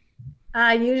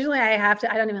 Usually I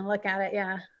don't even look at it.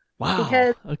 Yeah. Wow.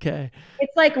 Because okay.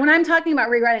 It's like when I'm talking about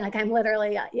rewriting, like I'm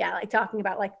literally, like talking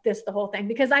about like this, the whole thing,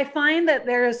 because I find that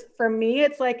for me,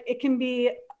 it's like, it can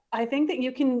be, I think that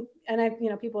you can,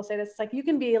 and people say this, it's like, you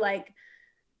can be like,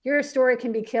 your story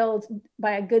can be killed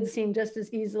by a good scene just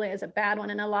as easily as a bad one.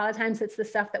 And a lot of times it's the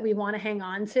stuff that we want to hang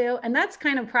on to. And that's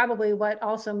kind of probably what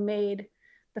also made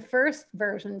the first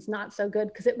versions not so good,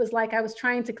 because it was like I was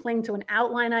trying to cling to an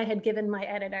outline I had given my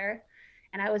editor.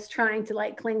 And I was trying to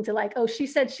like cling to like, oh, she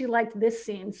said she liked this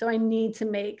scene, so I need to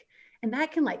make, and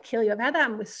that can like kill you. I've had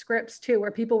that with scripts too,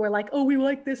 where people were like, oh, we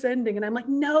like this ending. And I'm like,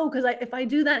 no, because if I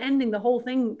do that ending, the whole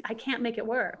thing, I can't make it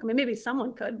work. I mean, maybe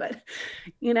someone could, but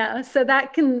so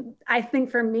that can, I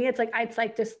think for me, it's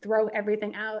like just throw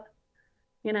everything out,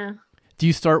 Do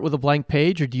you start with a blank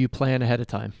page or do you plan ahead of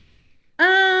time?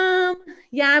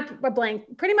 Yeah,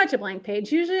 pretty much a blank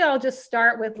page. Usually I'll just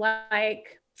start with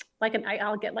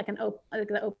I'll get like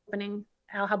the opening.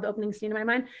 I'll have the opening scene in my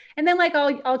mind, and then like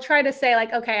I'll try to say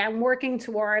like, okay, I'm working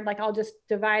toward, like, I'll just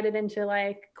divide it into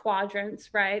like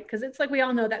quadrants, right? Because it's like, we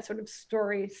all know that sort of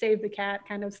story, save the cat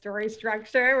kind of story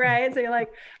structure, right? So you're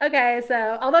like, okay,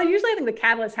 so although usually I think the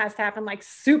catalyst has to happen like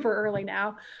super early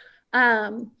now,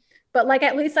 but like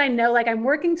at least I know like I'm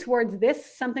working towards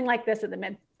this, something like this at the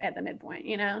midpoint,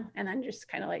 and then just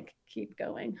kind of like keep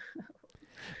going.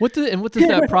 What does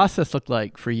that process look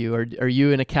like for you? Are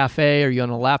you in a cafe? Are you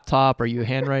on a laptop? Are you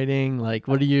handwriting? Like,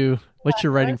 what's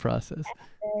your writing process?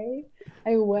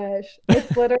 I wish.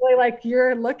 It's literally like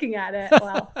you're looking at it.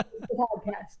 Well,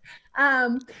 podcast.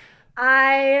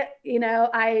 I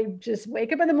just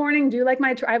wake up in the morning, do like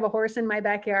I have a horse in my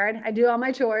backyard. I do all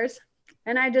my chores,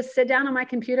 and I just sit down on my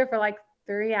computer for like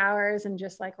 3 hours and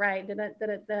just like write,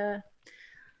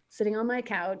 sitting on my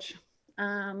couch.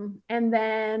 And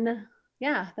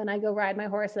then I go ride my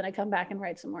horse, and I come back and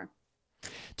write some more.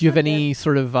 Do you have any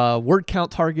sort of word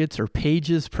count targets or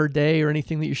pages per day or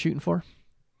anything that you're shooting for?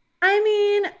 I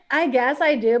mean, I guess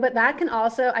I do, but that can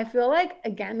also, I feel like,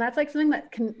 again, that's like something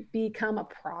that can become a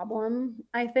problem,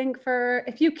 I think,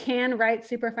 if you can write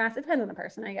super fast. It depends on the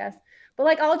person, I guess. But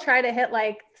like, I'll try to hit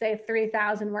like, say,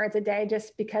 3,000 words a day,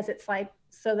 just because it's like,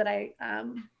 so that I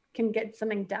can get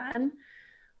something done.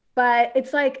 But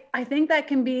it's like, I think that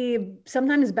can be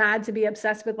sometimes bad to be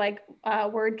obsessed with like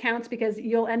word counts, because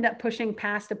you'll end up pushing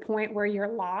past a point where you're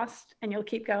lost, and you'll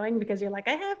keep going because you're like,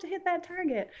 I have to hit that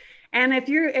target. And if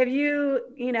you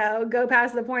go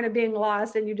past the point of being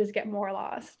lost, and you just get more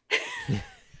lost.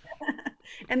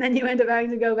 And then you end up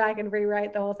having to go back and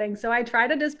rewrite the whole thing. So I try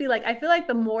to just be like, I feel like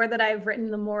the more that I've written,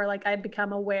 the more like I've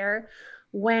become aware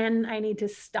when I need to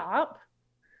stop.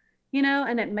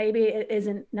 And it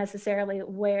isn't necessarily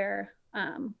where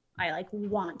I like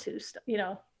want to,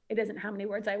 it isn't how many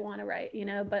words I want to write,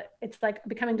 but it's like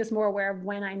becoming just more aware of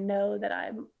when I know that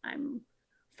I'm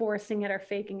forcing it or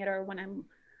faking it, or when I'm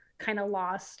kind of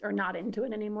lost or not into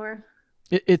it anymore.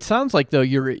 It sounds like though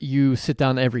you sit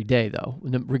down every day though,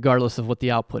 regardless of what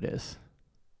the output is.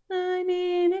 I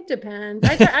mean, it depends.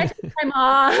 I take time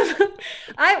off.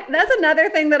 That's another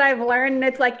thing that I've learned.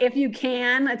 It's like, if you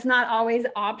can, it's not always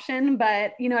option,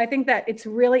 but I think that it's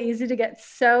really easy to get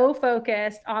so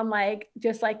focused on like,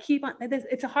 just like keep on this.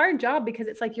 It's a hard job because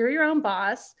it's like, you're your own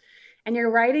boss and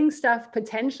you're writing stuff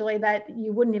potentially that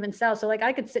you wouldn't even sell. So like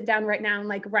I could sit down right now and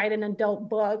like write an adult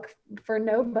book for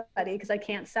nobody because I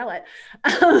can't sell it.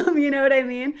 You know what I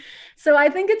mean? So I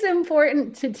think it's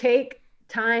important to take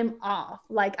time off.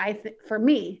 Like for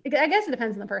me, I guess it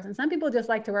depends on the person. Some people just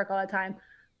like to work all the time,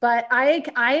 but I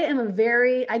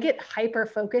get hyper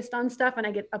focused on stuff and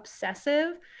I get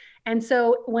obsessive. And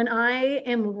so when I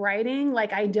am writing,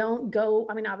 like I don't go,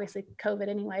 I mean, obviously COVID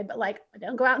anyway, but like I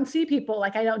don't go out and see people.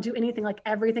 Like I don't do anything, like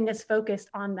everything is focused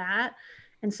on that.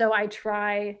 And so I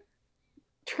try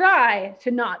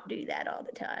to not do that all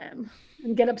the time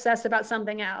and get obsessed about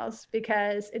something else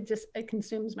because it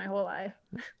consumes my whole life.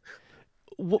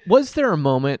 Was there a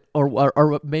moment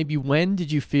or maybe when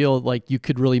did you feel like you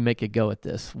could really make a go at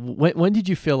this? When did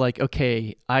you feel like,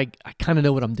 okay, I kind of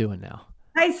know what I'm doing now?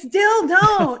 I still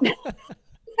don't.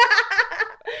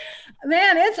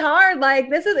 Man, it's hard. Like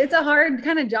it's a hard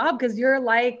kind of job because you're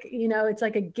like, it's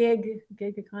like a gig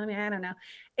economy. I don't know.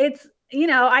 It's,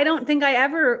 I don't think I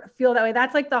ever feel that way.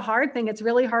 That's like the hard thing. It's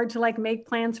really hard to like make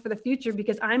plans for the future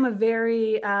because I'm a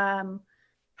very,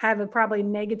 have a probably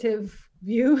negative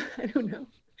view. I don't know.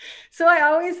 So I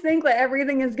always think that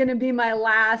everything is going to be my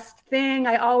last thing.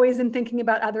 I always am thinking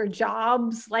about other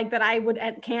jobs like that I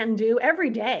can do every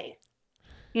day.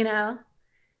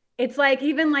 It's like,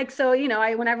 even like, so,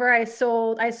 whenever I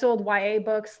sold YA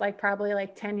books, like probably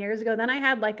like 10 years ago, then I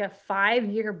had like a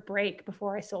 5-year break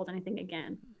before I sold anything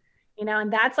again,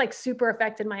 and that's like super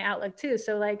affected my outlook too.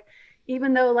 So like,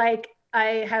 even though like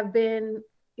I have been,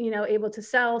 able to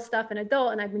sell stuff in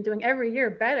adult and I've been doing every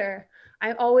year better,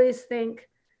 I always think,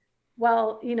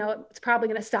 well, it's probably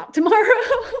going to stop tomorrow.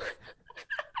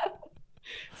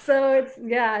 So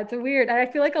it's a weird, I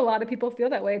feel like a lot of people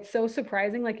feel that way. It's so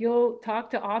surprising. Like you'll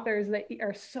talk to authors that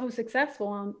are so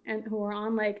successful and who are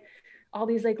on like all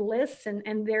these like lists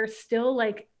and they're still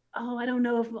like, oh, I don't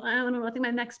know. I think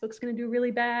my next book's going to do really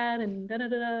bad and da da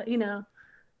da.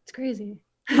 It's crazy.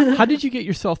 How did you get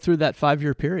yourself through that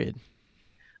 5-year period?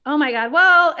 Oh my God.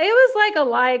 Well, it was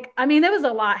there was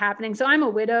a lot happening. So I'm a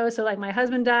widow. So like my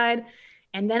husband died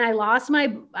and then I not lost my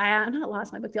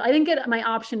book deal. I didn't get my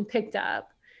option picked up.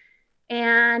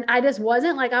 And I just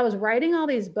wasn't like, I was writing all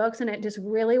these books and it just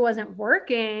really wasn't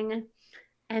working.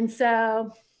 And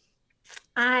so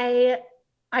I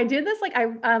did this, like,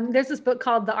 there's this book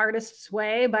called The Artist's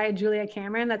Way by Julia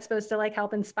Cameron that's supposed to like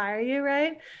help inspire you.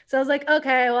 Right. So I was like,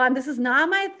 okay, well, this is not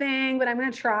my thing, but I'm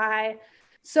going to try.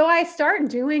 So I started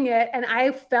doing it and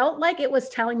I felt like it was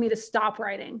telling me to stop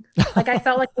writing. Like I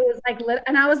felt like it was like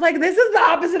and I was like, this is the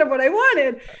opposite of what I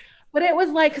wanted. But it was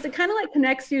like, because it kind of like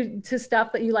connects you to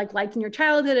stuff that you liked in your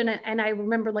childhood. And I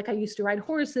remember like I used to ride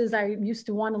horses. I used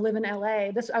to want to live in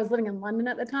LA. I was living in London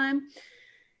at the time.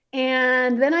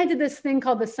 And then I did this thing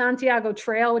called the Santiago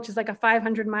Trail, which is like a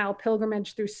 500-mile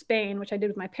pilgrimage through Spain, which I did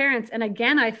with my parents. And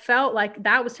again, I felt like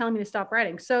that was telling me to stop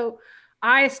writing. So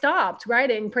I stopped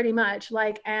writing pretty much,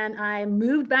 and I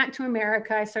moved back to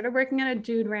America. I started working at a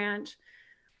dude ranch,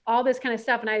 all this kind of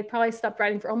stuff. And I probably stopped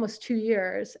writing for almost 2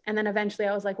 years. And then eventually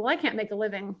I was like, well, I can't make a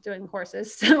living doing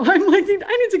horses. So I'm like,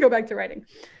 I need to go back to writing.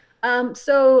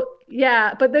 So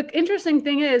yeah, but the interesting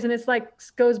thing is, and it's like,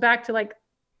 goes back to like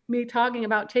me talking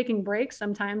about taking breaks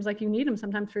sometimes, like you need them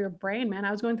sometimes for your brain, man.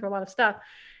 I was going through a lot of stuff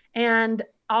and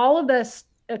all of this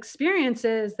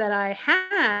experiences that I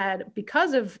had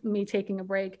because of me taking a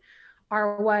break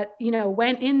are what,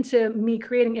 went into me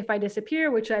creating If I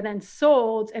Disappear, which I then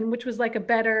sold and which was like a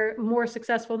better, more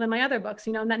successful than my other books,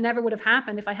 and that never would have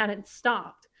happened if I hadn't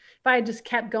stopped. If I had just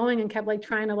kept going and kept like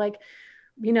trying to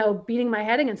beating my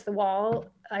head against the wall,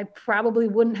 I probably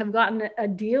wouldn't have gotten a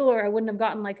deal, or I wouldn't have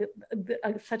gotten like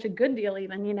such a good deal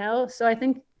even, So I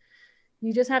think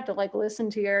you just have to like listen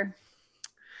to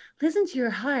your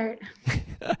heart.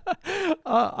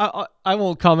 I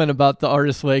won't comment about The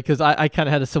Artist's Way because I kind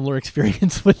of had a similar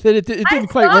experience with it. It didn't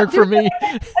quite work for me. And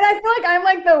I feel like I'm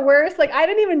like the worst. Like I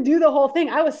didn't even do the whole thing.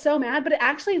 I was so mad, but it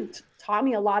actually taught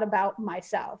me a lot about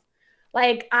myself.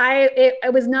 Like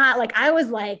it was not like, I was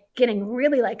like getting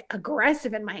really like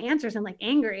aggressive in my answers and like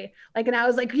angry. Like, and I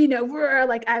was like,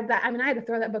 like I had to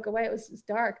throw that book away. It was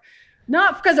dark.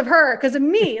 Not because of her, because of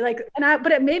me.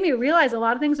 But it made me realize a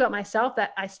lot of things about myself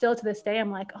that I still to this day,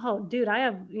 I'm like, oh dude, I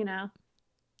have,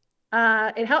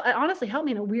 it honestly helped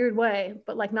me in a weird way,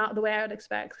 but like not the way I would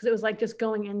expect. Cause it was like just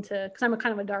going into, cause I'm a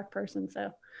kind of a dark person.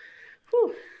 So,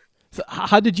 whew. So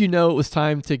how did you know it was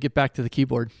time to get back to the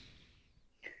keyboard?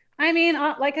 I mean,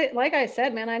 like I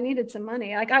said, man, I needed some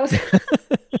money. Like I was,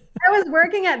 I was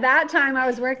working at that time. I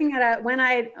was working at when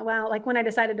I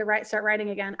decided to start writing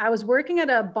again, I was working at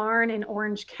a barn in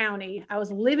Orange County. I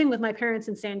was living with my parents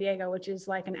in San Diego, which is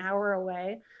like an hour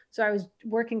away. So I was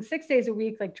working 6 days a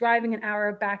week, like driving an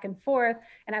hour back and forth.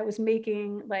 And I was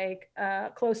making like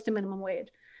close to minimum wage.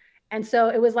 And so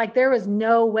it was like, there was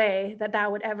no way that I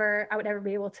would ever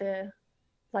be able to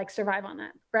like survive on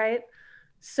that. Right.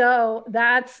 So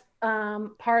that's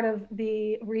part of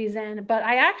the reason, but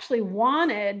I actually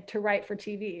wanted to write for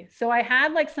TV. So I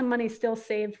had like some money still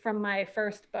saved from my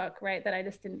first book, right, that I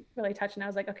just didn't really touch. And I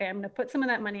was like, okay, I'm going to put some of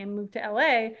that money and move to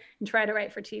LA and try to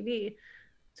write for TV.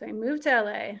 So I moved to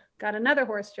LA, got another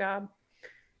horse job,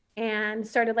 and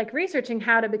started like researching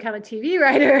how to become a TV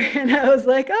writer. And I was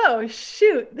like, oh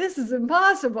shoot, this is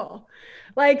impossible.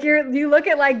 Like you look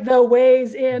at like the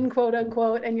ways in, quote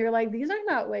unquote, and you're like, these are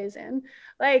not ways in.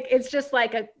 Like, it's just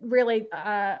like a really,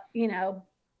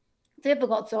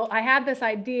 difficult. So I had this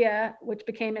idea, which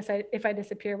became If I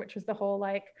Disappear, which was the whole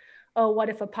like, oh, what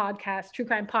if a true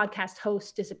crime podcast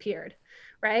host disappeared,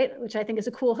 right? Which I think is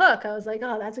a cool hook. I was like,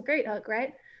 oh, that's a great hook,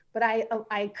 right? But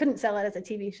I couldn't sell it as a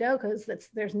TV show because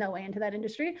there's no way into that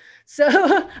industry. So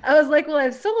I was like, well,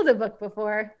 I've sold a book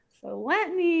before, so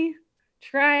let me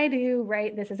try to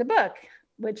write this as a book,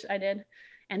 which I did.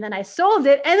 And then I sold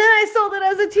it, and then I sold it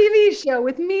as a TV show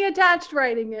with me attached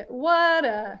writing it.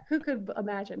 Who could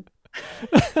imagine?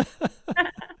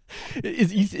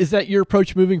 Is that your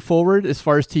approach moving forward as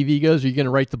far as TV goes? Are you going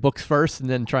to write the books first and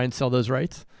then try and sell those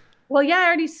rights? Well,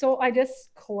 yeah, I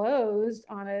just closed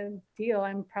on a deal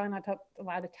I'm probably not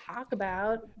allowed to talk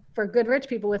about for Good Rich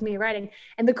People with me writing.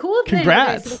 And the cool thing,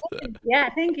 congrats. Yeah,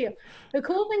 thank you. The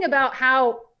cool thing about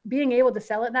how being able to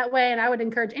sell it that way, and I would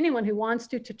encourage anyone who wants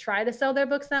to try to sell their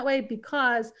books that way,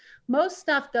 because most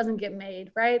stuff doesn't get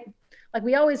made, right? Like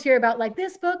we always hear about like,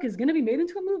 this book is going to be made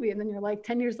into a movie. And then you're like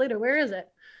 10 years later, where is it?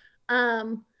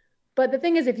 But the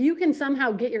thing is, if you can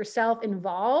somehow get yourself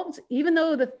involved, even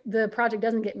though the project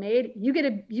doesn't get made, you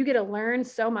get to learn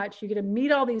so much. You get to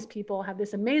meet all these people, have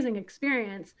this amazing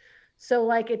experience. So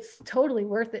like, it's totally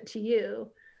worth it to you,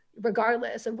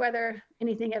 regardless of whether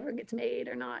anything ever gets made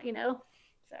or not,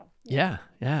 So Yeah.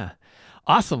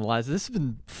 Awesome, Liza. This has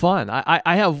been fun.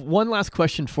 I have one last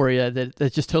question for you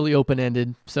that's just totally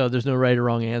open-ended, so there's no right or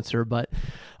wrong answer. But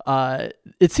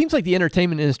it seems like the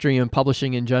entertainment industry and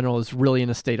publishing in general is really in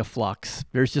a state of flux.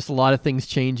 There's just a lot of things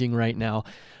changing right now.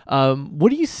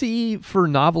 What do you see for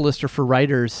novelists or for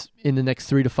writers in the next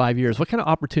 3 to 5 years? What kind of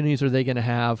opportunities are they going to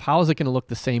have? How is it going to look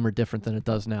the same or different than it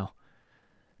does now?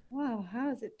 Wow, how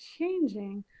is it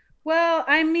changing? Well,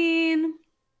 I mean,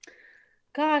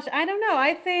 gosh, I don't know.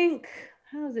 I think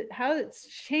how it's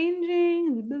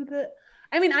changing.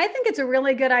 I mean, I think it's a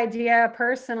really good idea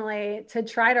personally to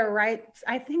try to write.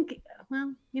 I think,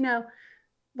 well,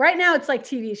 right now it's like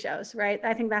TV shows, right?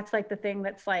 I think that's like the thing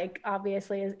that's like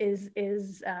obviously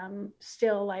is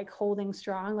still like holding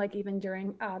strong, like even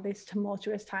during these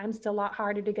tumultuous times. It's a lot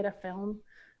harder to get a film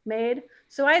made.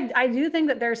 So I do think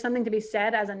that there's something to be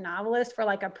said as a novelist for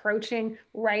like approaching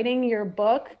writing your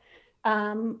book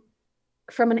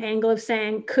from an angle of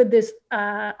saying, could this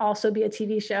also be a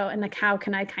TV show? And like, how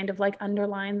can I kind of like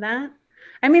underline that?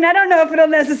 I mean, I don't know if it'll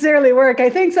necessarily work. I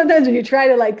think sometimes when you try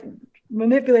to like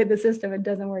manipulate the system, it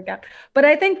doesn't work out. But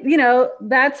I think,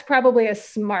 that's probably a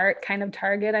smart kind of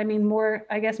target. I mean,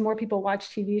 I guess more people watch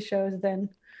TV shows than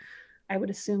I would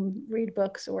assume read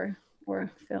books or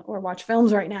watch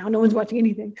films right now. No one's watching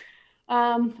anything.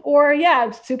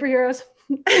 Superheroes.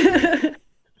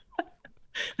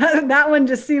 That one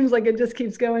just seems like it just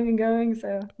keeps going and going.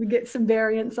 So we get some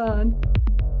variants on.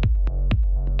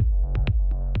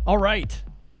 All right,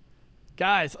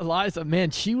 guys, Eliza,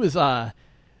 man, she was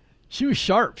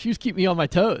sharp. She was keeping me on my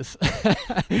toes.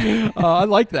 I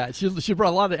like that. She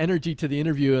brought a lot of energy to the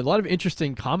interview and a lot of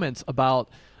interesting comments about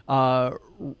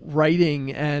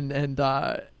writing and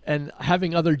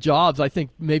having other jobs. I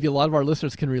think maybe a lot of our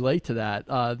listeners can relate to that.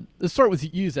 Let's start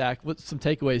with you, Zach. What's some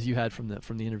takeaways you had from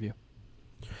the interview?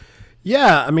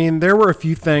 Yeah, I mean, there were a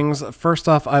few things. First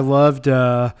off, I loved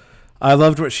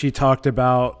what she talked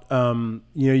about.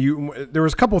 There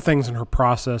was a couple of things in her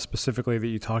process specifically that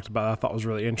you talked about that I thought was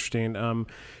really interesting.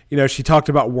 She talked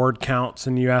about word counts,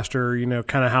 and you asked her,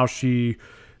 kind of how she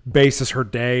bases her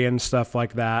day and stuff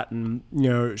like that. And,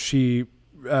 she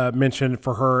mentioned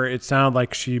for her, it sounded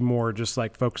like she more just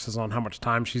like focuses on how much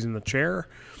time she's in the chair.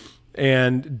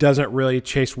 and doesn't really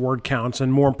chase word counts.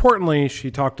 And more importantly, she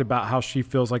talked about how she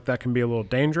feels like that can be a little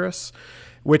dangerous,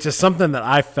 which is something that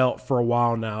I felt for a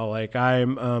while now. Like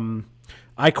I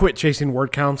quit chasing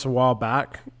word counts a while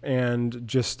back, and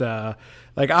just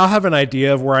like I'll have an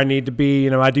idea of where I need to be.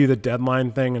 I do the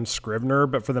deadline thing in Scrivener,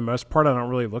 but for the most part, I don't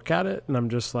really look at it. And I'm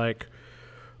just like,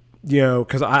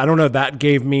 because I don't know,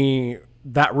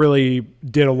 that really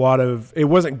did a lot of, it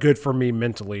wasn't good for me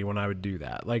mentally when I would do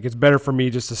that. Like, it's better for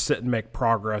me just to sit and make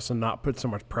progress and not put so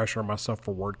much pressure on myself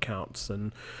for word counts.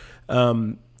 And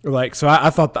so I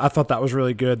thought that was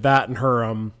really good. That and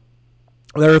her,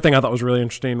 the other thing I thought was really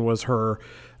interesting was her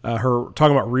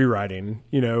talking about rewriting,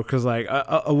 because like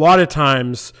a lot of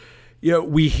times,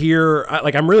 we hear,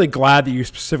 like, I'm really glad that you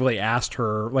specifically asked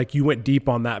her, like, you went deep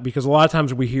on that, because a lot of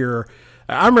times we hear,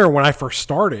 I remember when I first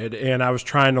started and I was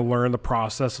trying to learn the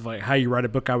process of like how you write a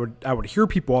book, I would hear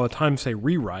people all the time say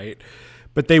rewrite,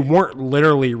 but they weren't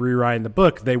literally rewriting the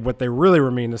book. What they really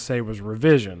were meaning to say was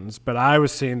revisions. But I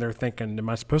was sitting there thinking, am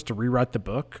I supposed to rewrite the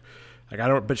book? Like, I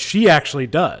don't, but she actually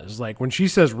does. Like, when she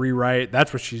says rewrite,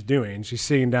 that's what she's doing. She's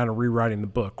sitting down and rewriting the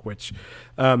book, which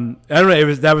I don't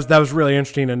know. That was really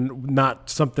interesting and not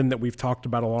something that we've talked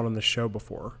about a lot on the show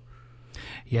before.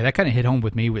 Yeah, that kind of hit home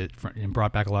with me and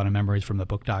brought back a lot of memories from the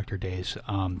Book Doctor days.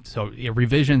 So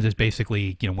revisions is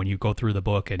basically, when you go through the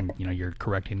book and, you're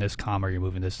correcting this comma, you're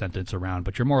moving this sentence around,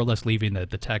 but you're more or less leaving the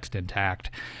text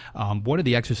intact. One of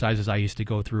the exercises I used to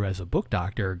go through as a book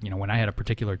doctor, when I had a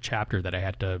particular chapter that I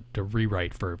had to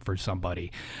rewrite for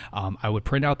somebody, I would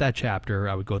print out that chapter,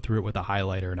 I would go through it with a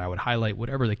highlighter, and I would highlight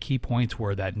whatever the key points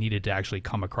were that needed to actually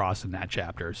come across in that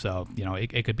chapter. So,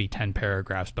 it could be 10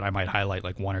 paragraphs, but I might highlight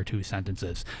like 1 or 2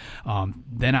 sentences.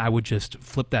 Then I would just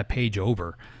flip that page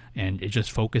over and it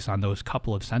just focus on those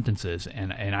couple of sentences,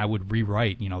 and I would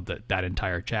rewrite, that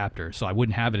entire chapter. So I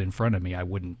wouldn't have it in front of me. I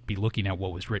wouldn't be looking at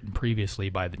what was written previously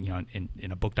by the,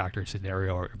 in a book doctor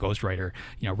scenario or a ghostwriter,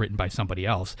 written by somebody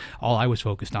else. All I was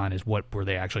focused on is what were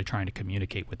they actually trying to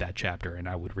communicate with that chapter, and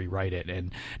I would rewrite it.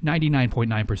 And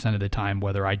 99.9% of the time,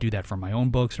 whether I do that for my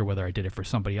own books or whether I did it for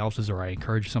somebody else's or I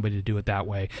encourage somebody to do it that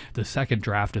way, the second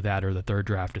draft of that or the third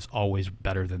draft is always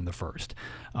better than the first,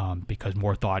 because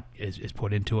more thought is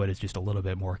put into it. It's just a little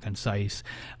bit more concise.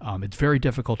 It's very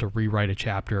difficult to rewrite a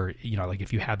chapter, like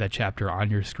if you have that chapter on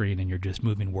your screen and you're just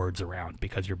moving words around,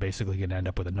 because you're basically going to end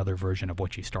up with another version of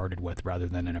what you started with rather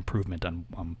than an improvement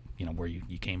on where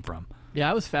you came from. Yeah,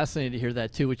 I was fascinated to hear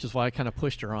that too, which is why I kind of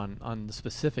pushed her on the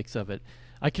specifics of it.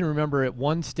 I can remember at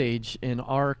one stage in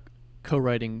our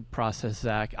co-writing process,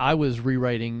 Zach, I was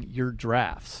rewriting your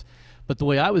drafts. But the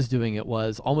way I was doing it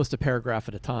was almost a paragraph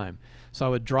at a time. So I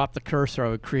would drop the cursor, I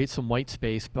would create some white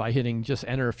space by hitting just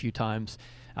enter a few times.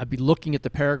 I'd be looking at the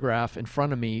paragraph in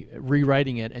front of me,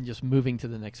 rewriting it, and just moving to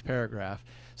the next paragraph.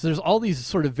 So there's all these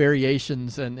sort of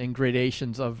variations and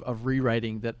gradations of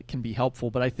rewriting that can be helpful.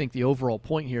 But I think the overall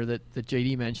point here that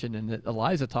JD mentioned and that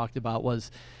Eliza talked about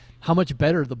was how much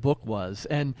better the book was.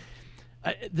 And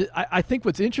I think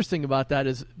what's interesting about that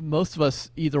is most of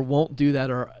us either won't do that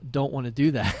or don't want to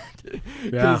do that.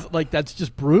 Because like that's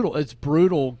just brutal. It's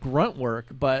brutal grunt work,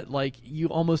 but like you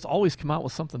almost always come out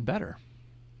with something better.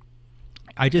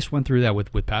 I just went through that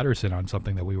with Patterson on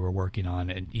something that we were working on,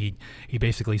 and he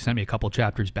basically sent me a couple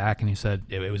chapters back, and he said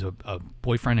it was a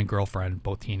boyfriend and girlfriend,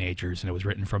 both teenagers, and it was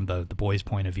written from the boy's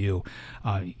point of view.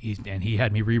 He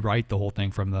had me rewrite the whole thing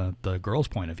from the girl's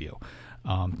point of view.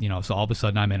 So all of a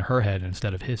sudden I'm in her head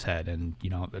instead of his head, and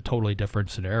a totally different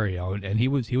scenario. And he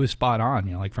was spot on.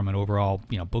 Like from an overall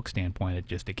book standpoint,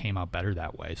 it came out better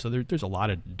that way. So there's a lot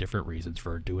of different reasons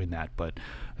for doing that, but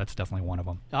that's definitely one of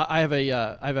them. I have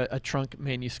a trunk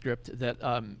manuscript that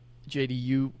JD,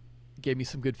 you gave me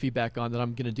some good feedback on that.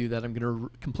 I'm going to do that. I'm going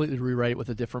to completely rewrite it with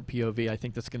a different POV. I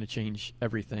think that's going to change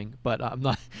everything, but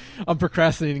I'm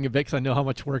procrastinating a bit because I know how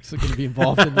much work's going to be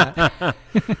involved in that.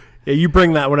 Yeah, you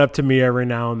bring that one up to me every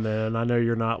now and then. I know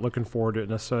you're not looking forward to it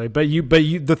necessarily, but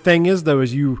you. The thing is, though,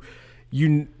 is you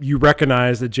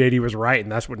recognize that JD was right,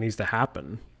 and that's what needs to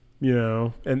happen.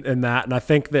 And I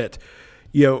think that,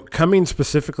 coming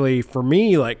specifically for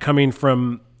me, like coming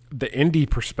from the indie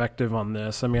perspective on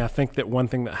this, I mean, I think that one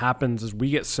thing that happens is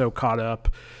we get so caught up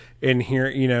in here,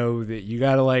 that you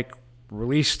got to like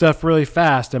release stuff really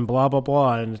fast and blah blah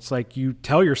blah, and it's like you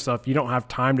tell yourself you don't have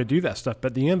time to do that stuff,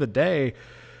 but at the end of the day,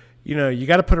 you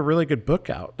got to put a really good book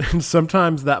out. And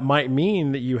sometimes that might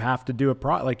mean that you have to do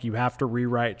like you have to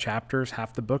rewrite chapters,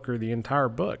 half the book or the entire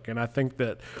book. And I think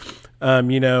that,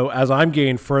 as I'm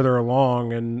getting further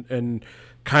along and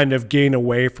kind of getting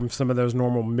away from some of those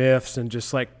normal myths and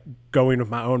just like going with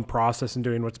my own process and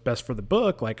doing what's best for the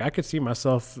book. Like I could see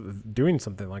myself doing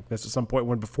something like this at some point,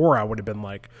 when before I would have been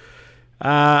like,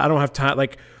 I don't have time.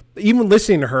 Like even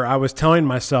listening to her, I was telling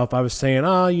myself, I was saying,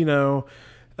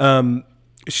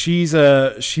 she's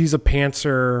a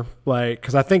pantser, like,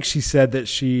 because I think she said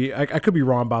that I could be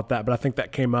wrong about that, but I think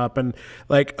that came up. And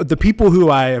like the people who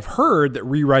I have heard that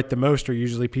rewrite the most are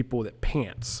usually people that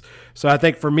pants. So I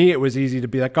think for me, it was easy to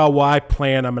be like, oh, well, I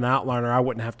plan, I'm an outliner, I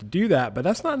wouldn't have to do that. But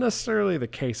that's not necessarily the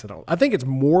case at all. I think it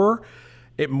more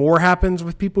happens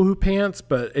with people who pants,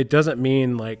 but it doesn't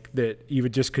mean like that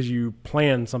even just because you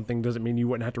plan something doesn't mean you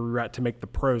wouldn't have to rewrite to make the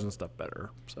prose and stuff better.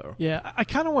 So yeah, I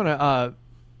kind of want to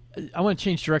I want to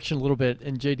change direction a little bit,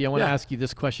 and JD, I want to ask you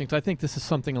this question because I think this is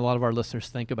something a lot of our listeners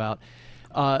think about.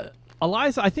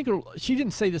 Eliza, I think she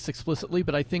didn't say this explicitly,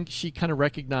 but I think she kind of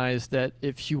recognized that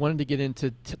if she wanted to get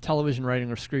into television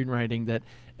writing or screenwriting, that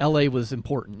LA was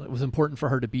important. It was important for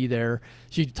her to be there.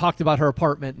 She talked about her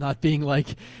apartment not being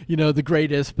like, the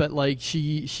greatest, but like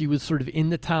she was sort of in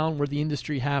the town where the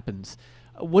industry happens.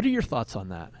 What are your thoughts on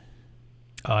that?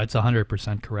 It's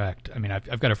 100% correct. I mean,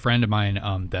 I've got a friend of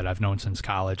mine that I've known since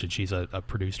college, and she's a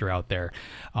producer out there.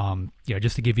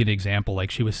 Just to give you an example,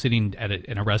 like she was sitting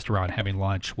in a restaurant having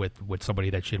lunch with somebody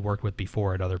that she had worked with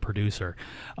before, another producer.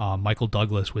 Michael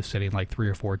Douglas was sitting like 3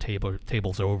 or 4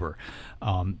 tables over.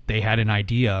 They had an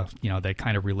idea, that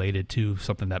kind of related to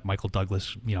something that Michael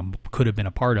Douglas, could have been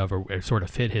a part of or sort of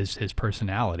fit his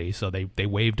personality. So they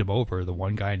waved him over. The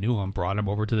one guy knew him, brought him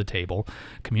over to the table,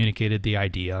 communicated the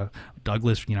idea.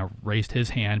 Douglas, raised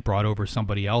his hand, brought over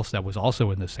somebody else that was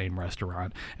also in the same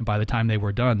restaurant. And by the time they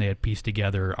were done, they had pieced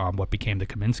together what became the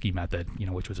Kaminsky Method,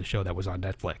 which was a show that was on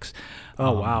Netflix.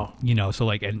 Oh, wow. So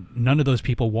like, and none of those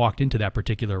people walked into that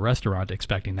particular restaurant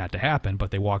expecting that to happen,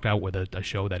 but they walked out with a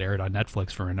show that aired on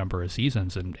Netflix for a number of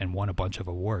seasons and won a bunch of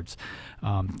awards.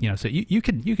 So you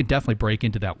can definitely break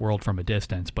into that world from a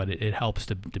distance, but it helps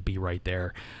to be right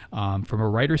there. From a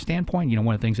writer standpoint,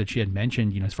 one of the things that she had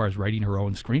mentioned, as far as writing her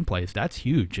own screenplays, that's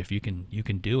huge if you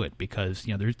can do it, because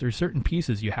there's certain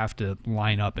pieces you have to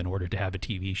line up in order to have a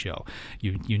TV show.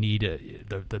 You need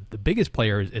the biggest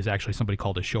player is actually somebody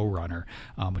called a showrunner,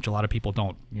 which a lot of people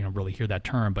don't really hear that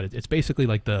term, but it's basically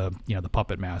like the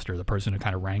puppet master, the person who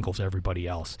kind of wrangles everybody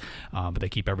else, but they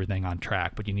keep everything on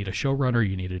track. But you need a showrunner,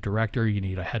 you need a director, you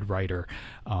need a head writer,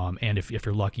 and if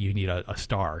you're lucky, you need a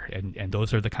star, and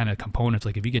those are the kind of components.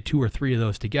 Like if you get 2 or 3 of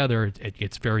those together,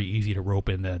 it's very easy to rope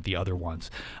in the other ones.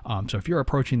 So if you're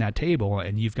approaching that table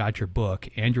and you've got your book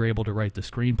and you're able to write the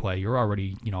screenplay, you're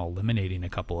already eliminating a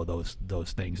couple of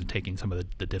those things and taking some of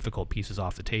the difficult pieces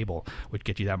off the table, which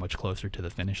get you that much closer to the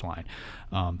finish line.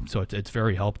 So it's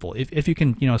very helpful if you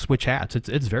can switch hats.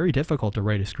 It's very difficult to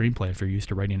write a screenplay if you're used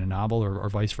to writing a novel or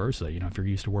vice versa. If you're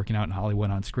used to working out in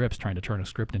Hollywood on scripts, trying to turn a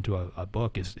script into a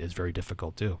book is very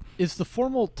difficult too. Is the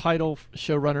formal title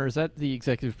showrunner, is that the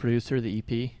executive producer, the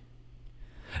EP?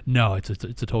 No, it's a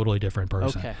totally different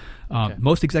person. Okay.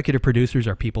 Most executive producers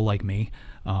are people like me.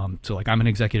 So like I'm an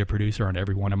executive producer on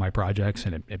every one of my projects,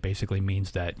 and it basically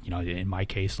means that, in my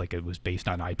case, like it was based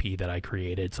on IP that I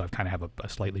created. So I kind of have a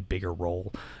slightly bigger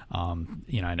role,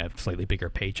 and a slightly bigger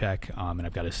paycheck. And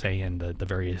I've got a say in the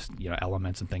various,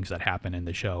 elements and things that happen in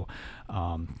the show.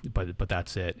 But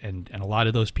that's it. And a lot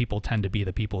of those people tend to be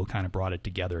the people who kind of brought it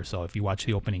together. So if you watch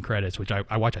the opening credits, which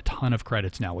I watch a ton of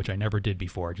credits now, which I never did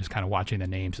before, just kind of watching the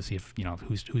names to see if,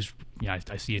 who's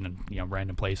I see it in,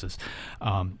 random places.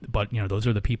 But, those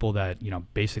are the people that,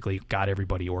 basically got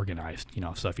everybody organized,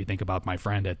 so if you think about my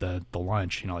friend at the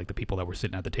lunch, like the people that were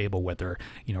sitting at the table with her,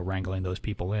 wrangling those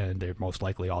people in, they're most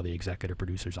likely all the executive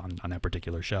producers on that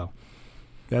particular show.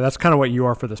 Yeah, that's kind of what you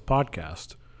are for this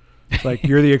podcast. It's like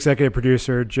you're the executive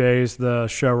producer, Jay's the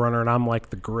showrunner, and I'm like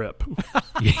the grip.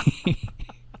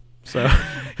 So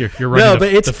you're running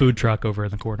the food truck over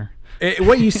in the corner.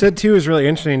 What you said too is really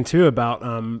interesting too about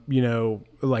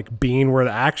like being where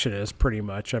the action is, pretty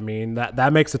much. I mean,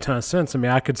 that makes a ton of sense. I mean,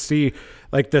 I could see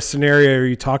like the scenario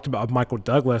you talked about of Michael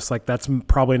Douglas, like that's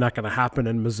probably not going to happen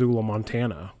in Missoula,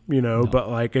 Montana, no.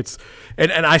 But like it's,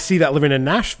 and I see that living in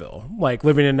Nashville,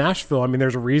 I mean,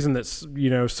 there's a reason that,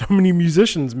 so many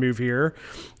musicians move here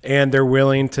and they're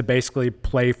willing to basically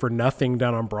play for nothing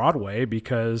down on Broadway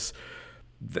because,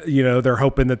 they're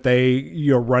hoping that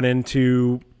they, run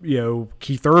into,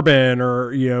 Keith Urban or,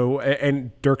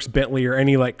 and Dierks Bentley or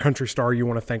any like country star you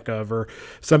want to think of, or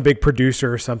some big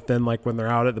producer or something, like when they're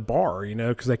out at the bar,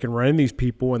 because they can run into these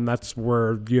people and that's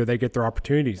where, they get their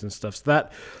opportunities and stuff. So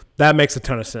that makes a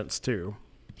ton of sense too.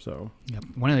 So, yep.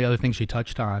 One of the other things she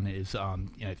touched on is,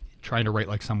 trying to write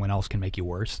like someone else can make you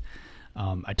worse.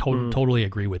 I totally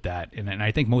agree with that, and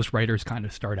I think most writers kind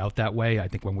of start out that way. I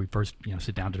think when we first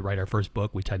sit down to write our first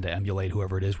book, we tend to emulate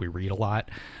whoever it is we read a lot,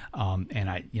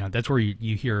 and that's where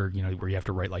you hear where you have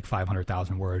to write like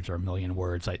 500,000 words or 1 million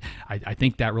words. I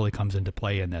think that really comes into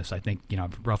play in this. I think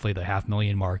roughly the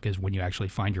 500,000 mark is when you actually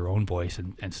find your own voice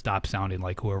and stop sounding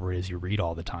like whoever it is you read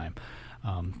all the time.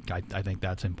 I think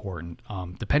that's important.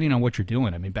 Depending on what you're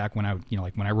doing. I mean, back when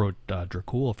when I wrote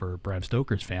Dracul for Bram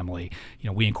Stoker's family,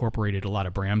 we incorporated a lot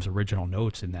of Bram's original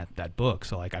notes in that book.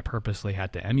 So I purposely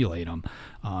had to emulate them.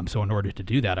 So in order to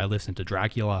do that, I listened to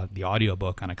Dracula, the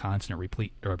audiobook, on a constant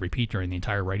repeat during the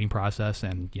entire writing process.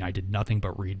 And I did nothing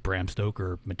but read Bram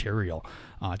Stoker material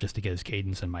just to get his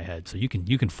cadence in my head. So you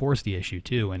can force the issue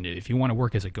too. And if you want to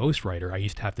work as a ghostwriter, I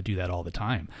used to have to do that all the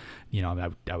time.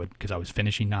 I would, because I was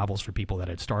finishing novels for people that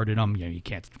had started them. You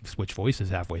can't switch voices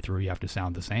halfway through. You have to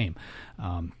sound the same.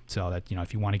 So that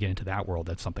if you want to get into that world,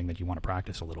 that's something that you want to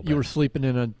practice a little bit. You were sleeping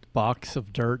in a box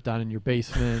of dirt down in your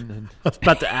basement, and I was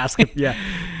about to ask if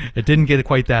it didn't get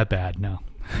quite that bad. No,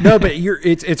 but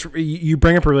you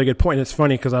bring up a really good point. It's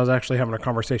funny because I was actually having a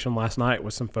conversation last night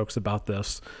with some folks about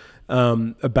this.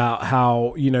 About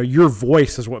how your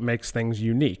voice is what makes things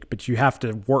unique, but you have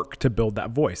to work to build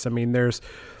that voice. I mean, there's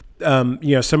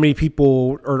so many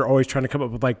people are always trying to come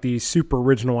up with like these super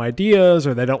original ideas,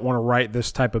 or they don't want to write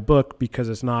this type of book because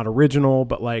it's not original.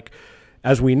 But like,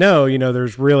 as we know,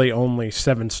 there's really only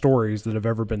 7 stories that have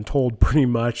ever been told pretty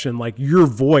much. And like your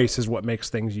voice is what makes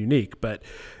things unique. But,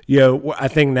 I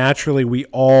think naturally we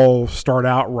all start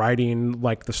out writing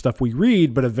like the stuff we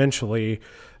read, but eventually,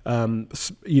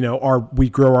 we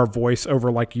grow our voice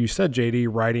over, like you said, JD,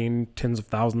 writing tens of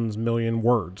thousands, million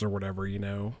words or whatever,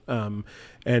 and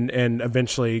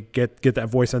eventually get that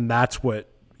voice. And that's what,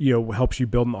 helps you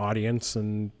build an audience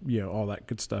and, all that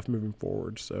good stuff moving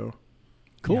forward. So.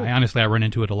 Cool. Yeah, I run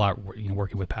into it a lot,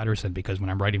 working with Patterson, because when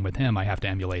I'm writing with him, I have to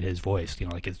emulate his voice.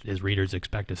 Like his readers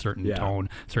expect a certain tone,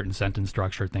 certain sentence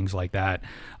structure, things like that,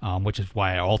 which is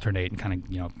why I alternate and kind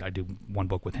of, I do one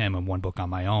book with him and one book on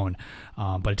my own.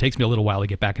 But it takes me a little while to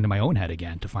get back into my own head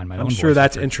again to find my own voice. I'm sure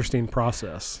that's an interesting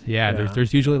process. Yeah,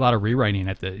 there's usually a lot of rewriting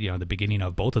at the beginning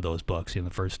of both of those books.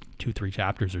 The first 2-3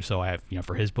 chapters or so, I have,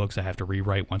 for his books, I have to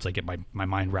rewrite once I get my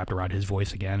mind wrapped around his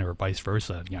voice again, or vice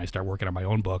versa. I start working on my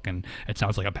own book, and it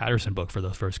sounds like a Patterson book for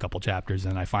those first couple chapters,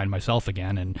 and I find myself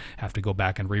again and have to go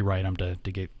back and rewrite them to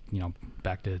get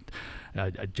back to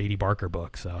a J.D. Barker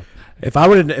book. So if I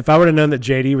would have known that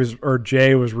Jay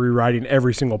was rewriting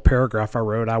every single paragraph I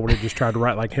wrote, I would have just tried to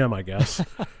write like him, I guess.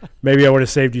 Maybe I would have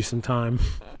saved you some time.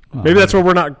 Maybe that's why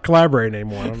we're not collaborating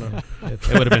anymore. I don't know. It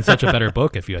would have been such a better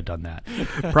book if you had done that.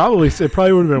 It probably would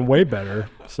have been way better.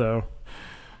 So.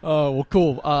 Oh, well,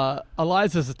 cool.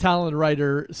 Eliza's a talented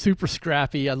writer, super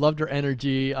scrappy. I loved her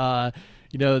energy.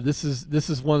 This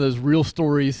is one of those real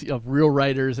stories of real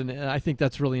writers, and I think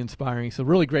that's really inspiring. So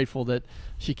really grateful that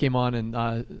she came on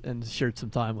and shared some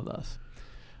time with us.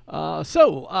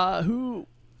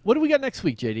 What do we got next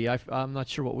week, JD? I'm not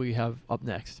sure what we have up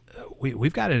next.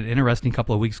 We've got an interesting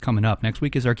couple of weeks coming up. Next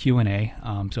week is our Q&A.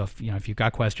 So if you've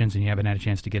got questions and you haven't had a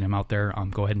chance to get them out there,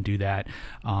 go ahead and do that.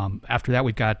 After that,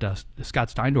 we've got Scott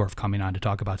Steindorf coming on to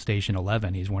talk about Station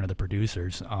 11. He's one of the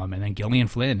producers. And then Gillian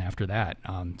Flynn after that.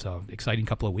 So exciting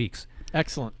couple of weeks.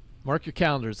 Excellent. Mark your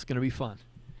calendars. It's going to be fun.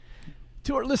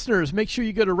 To our listeners, make sure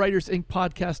you go to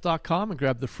writersincpodcast.com and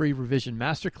grab the free revision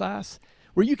masterclass,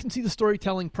 where you can see the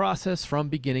storytelling process from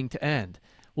beginning to end.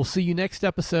 We'll see you next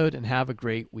episode, and have a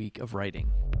great week of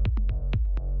writing.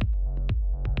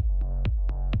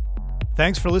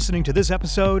 Thanks for listening to this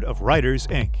episode of Writers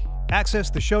Inc. Access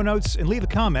the show notes and leave a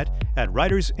comment at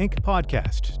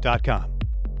writersincpodcast.com.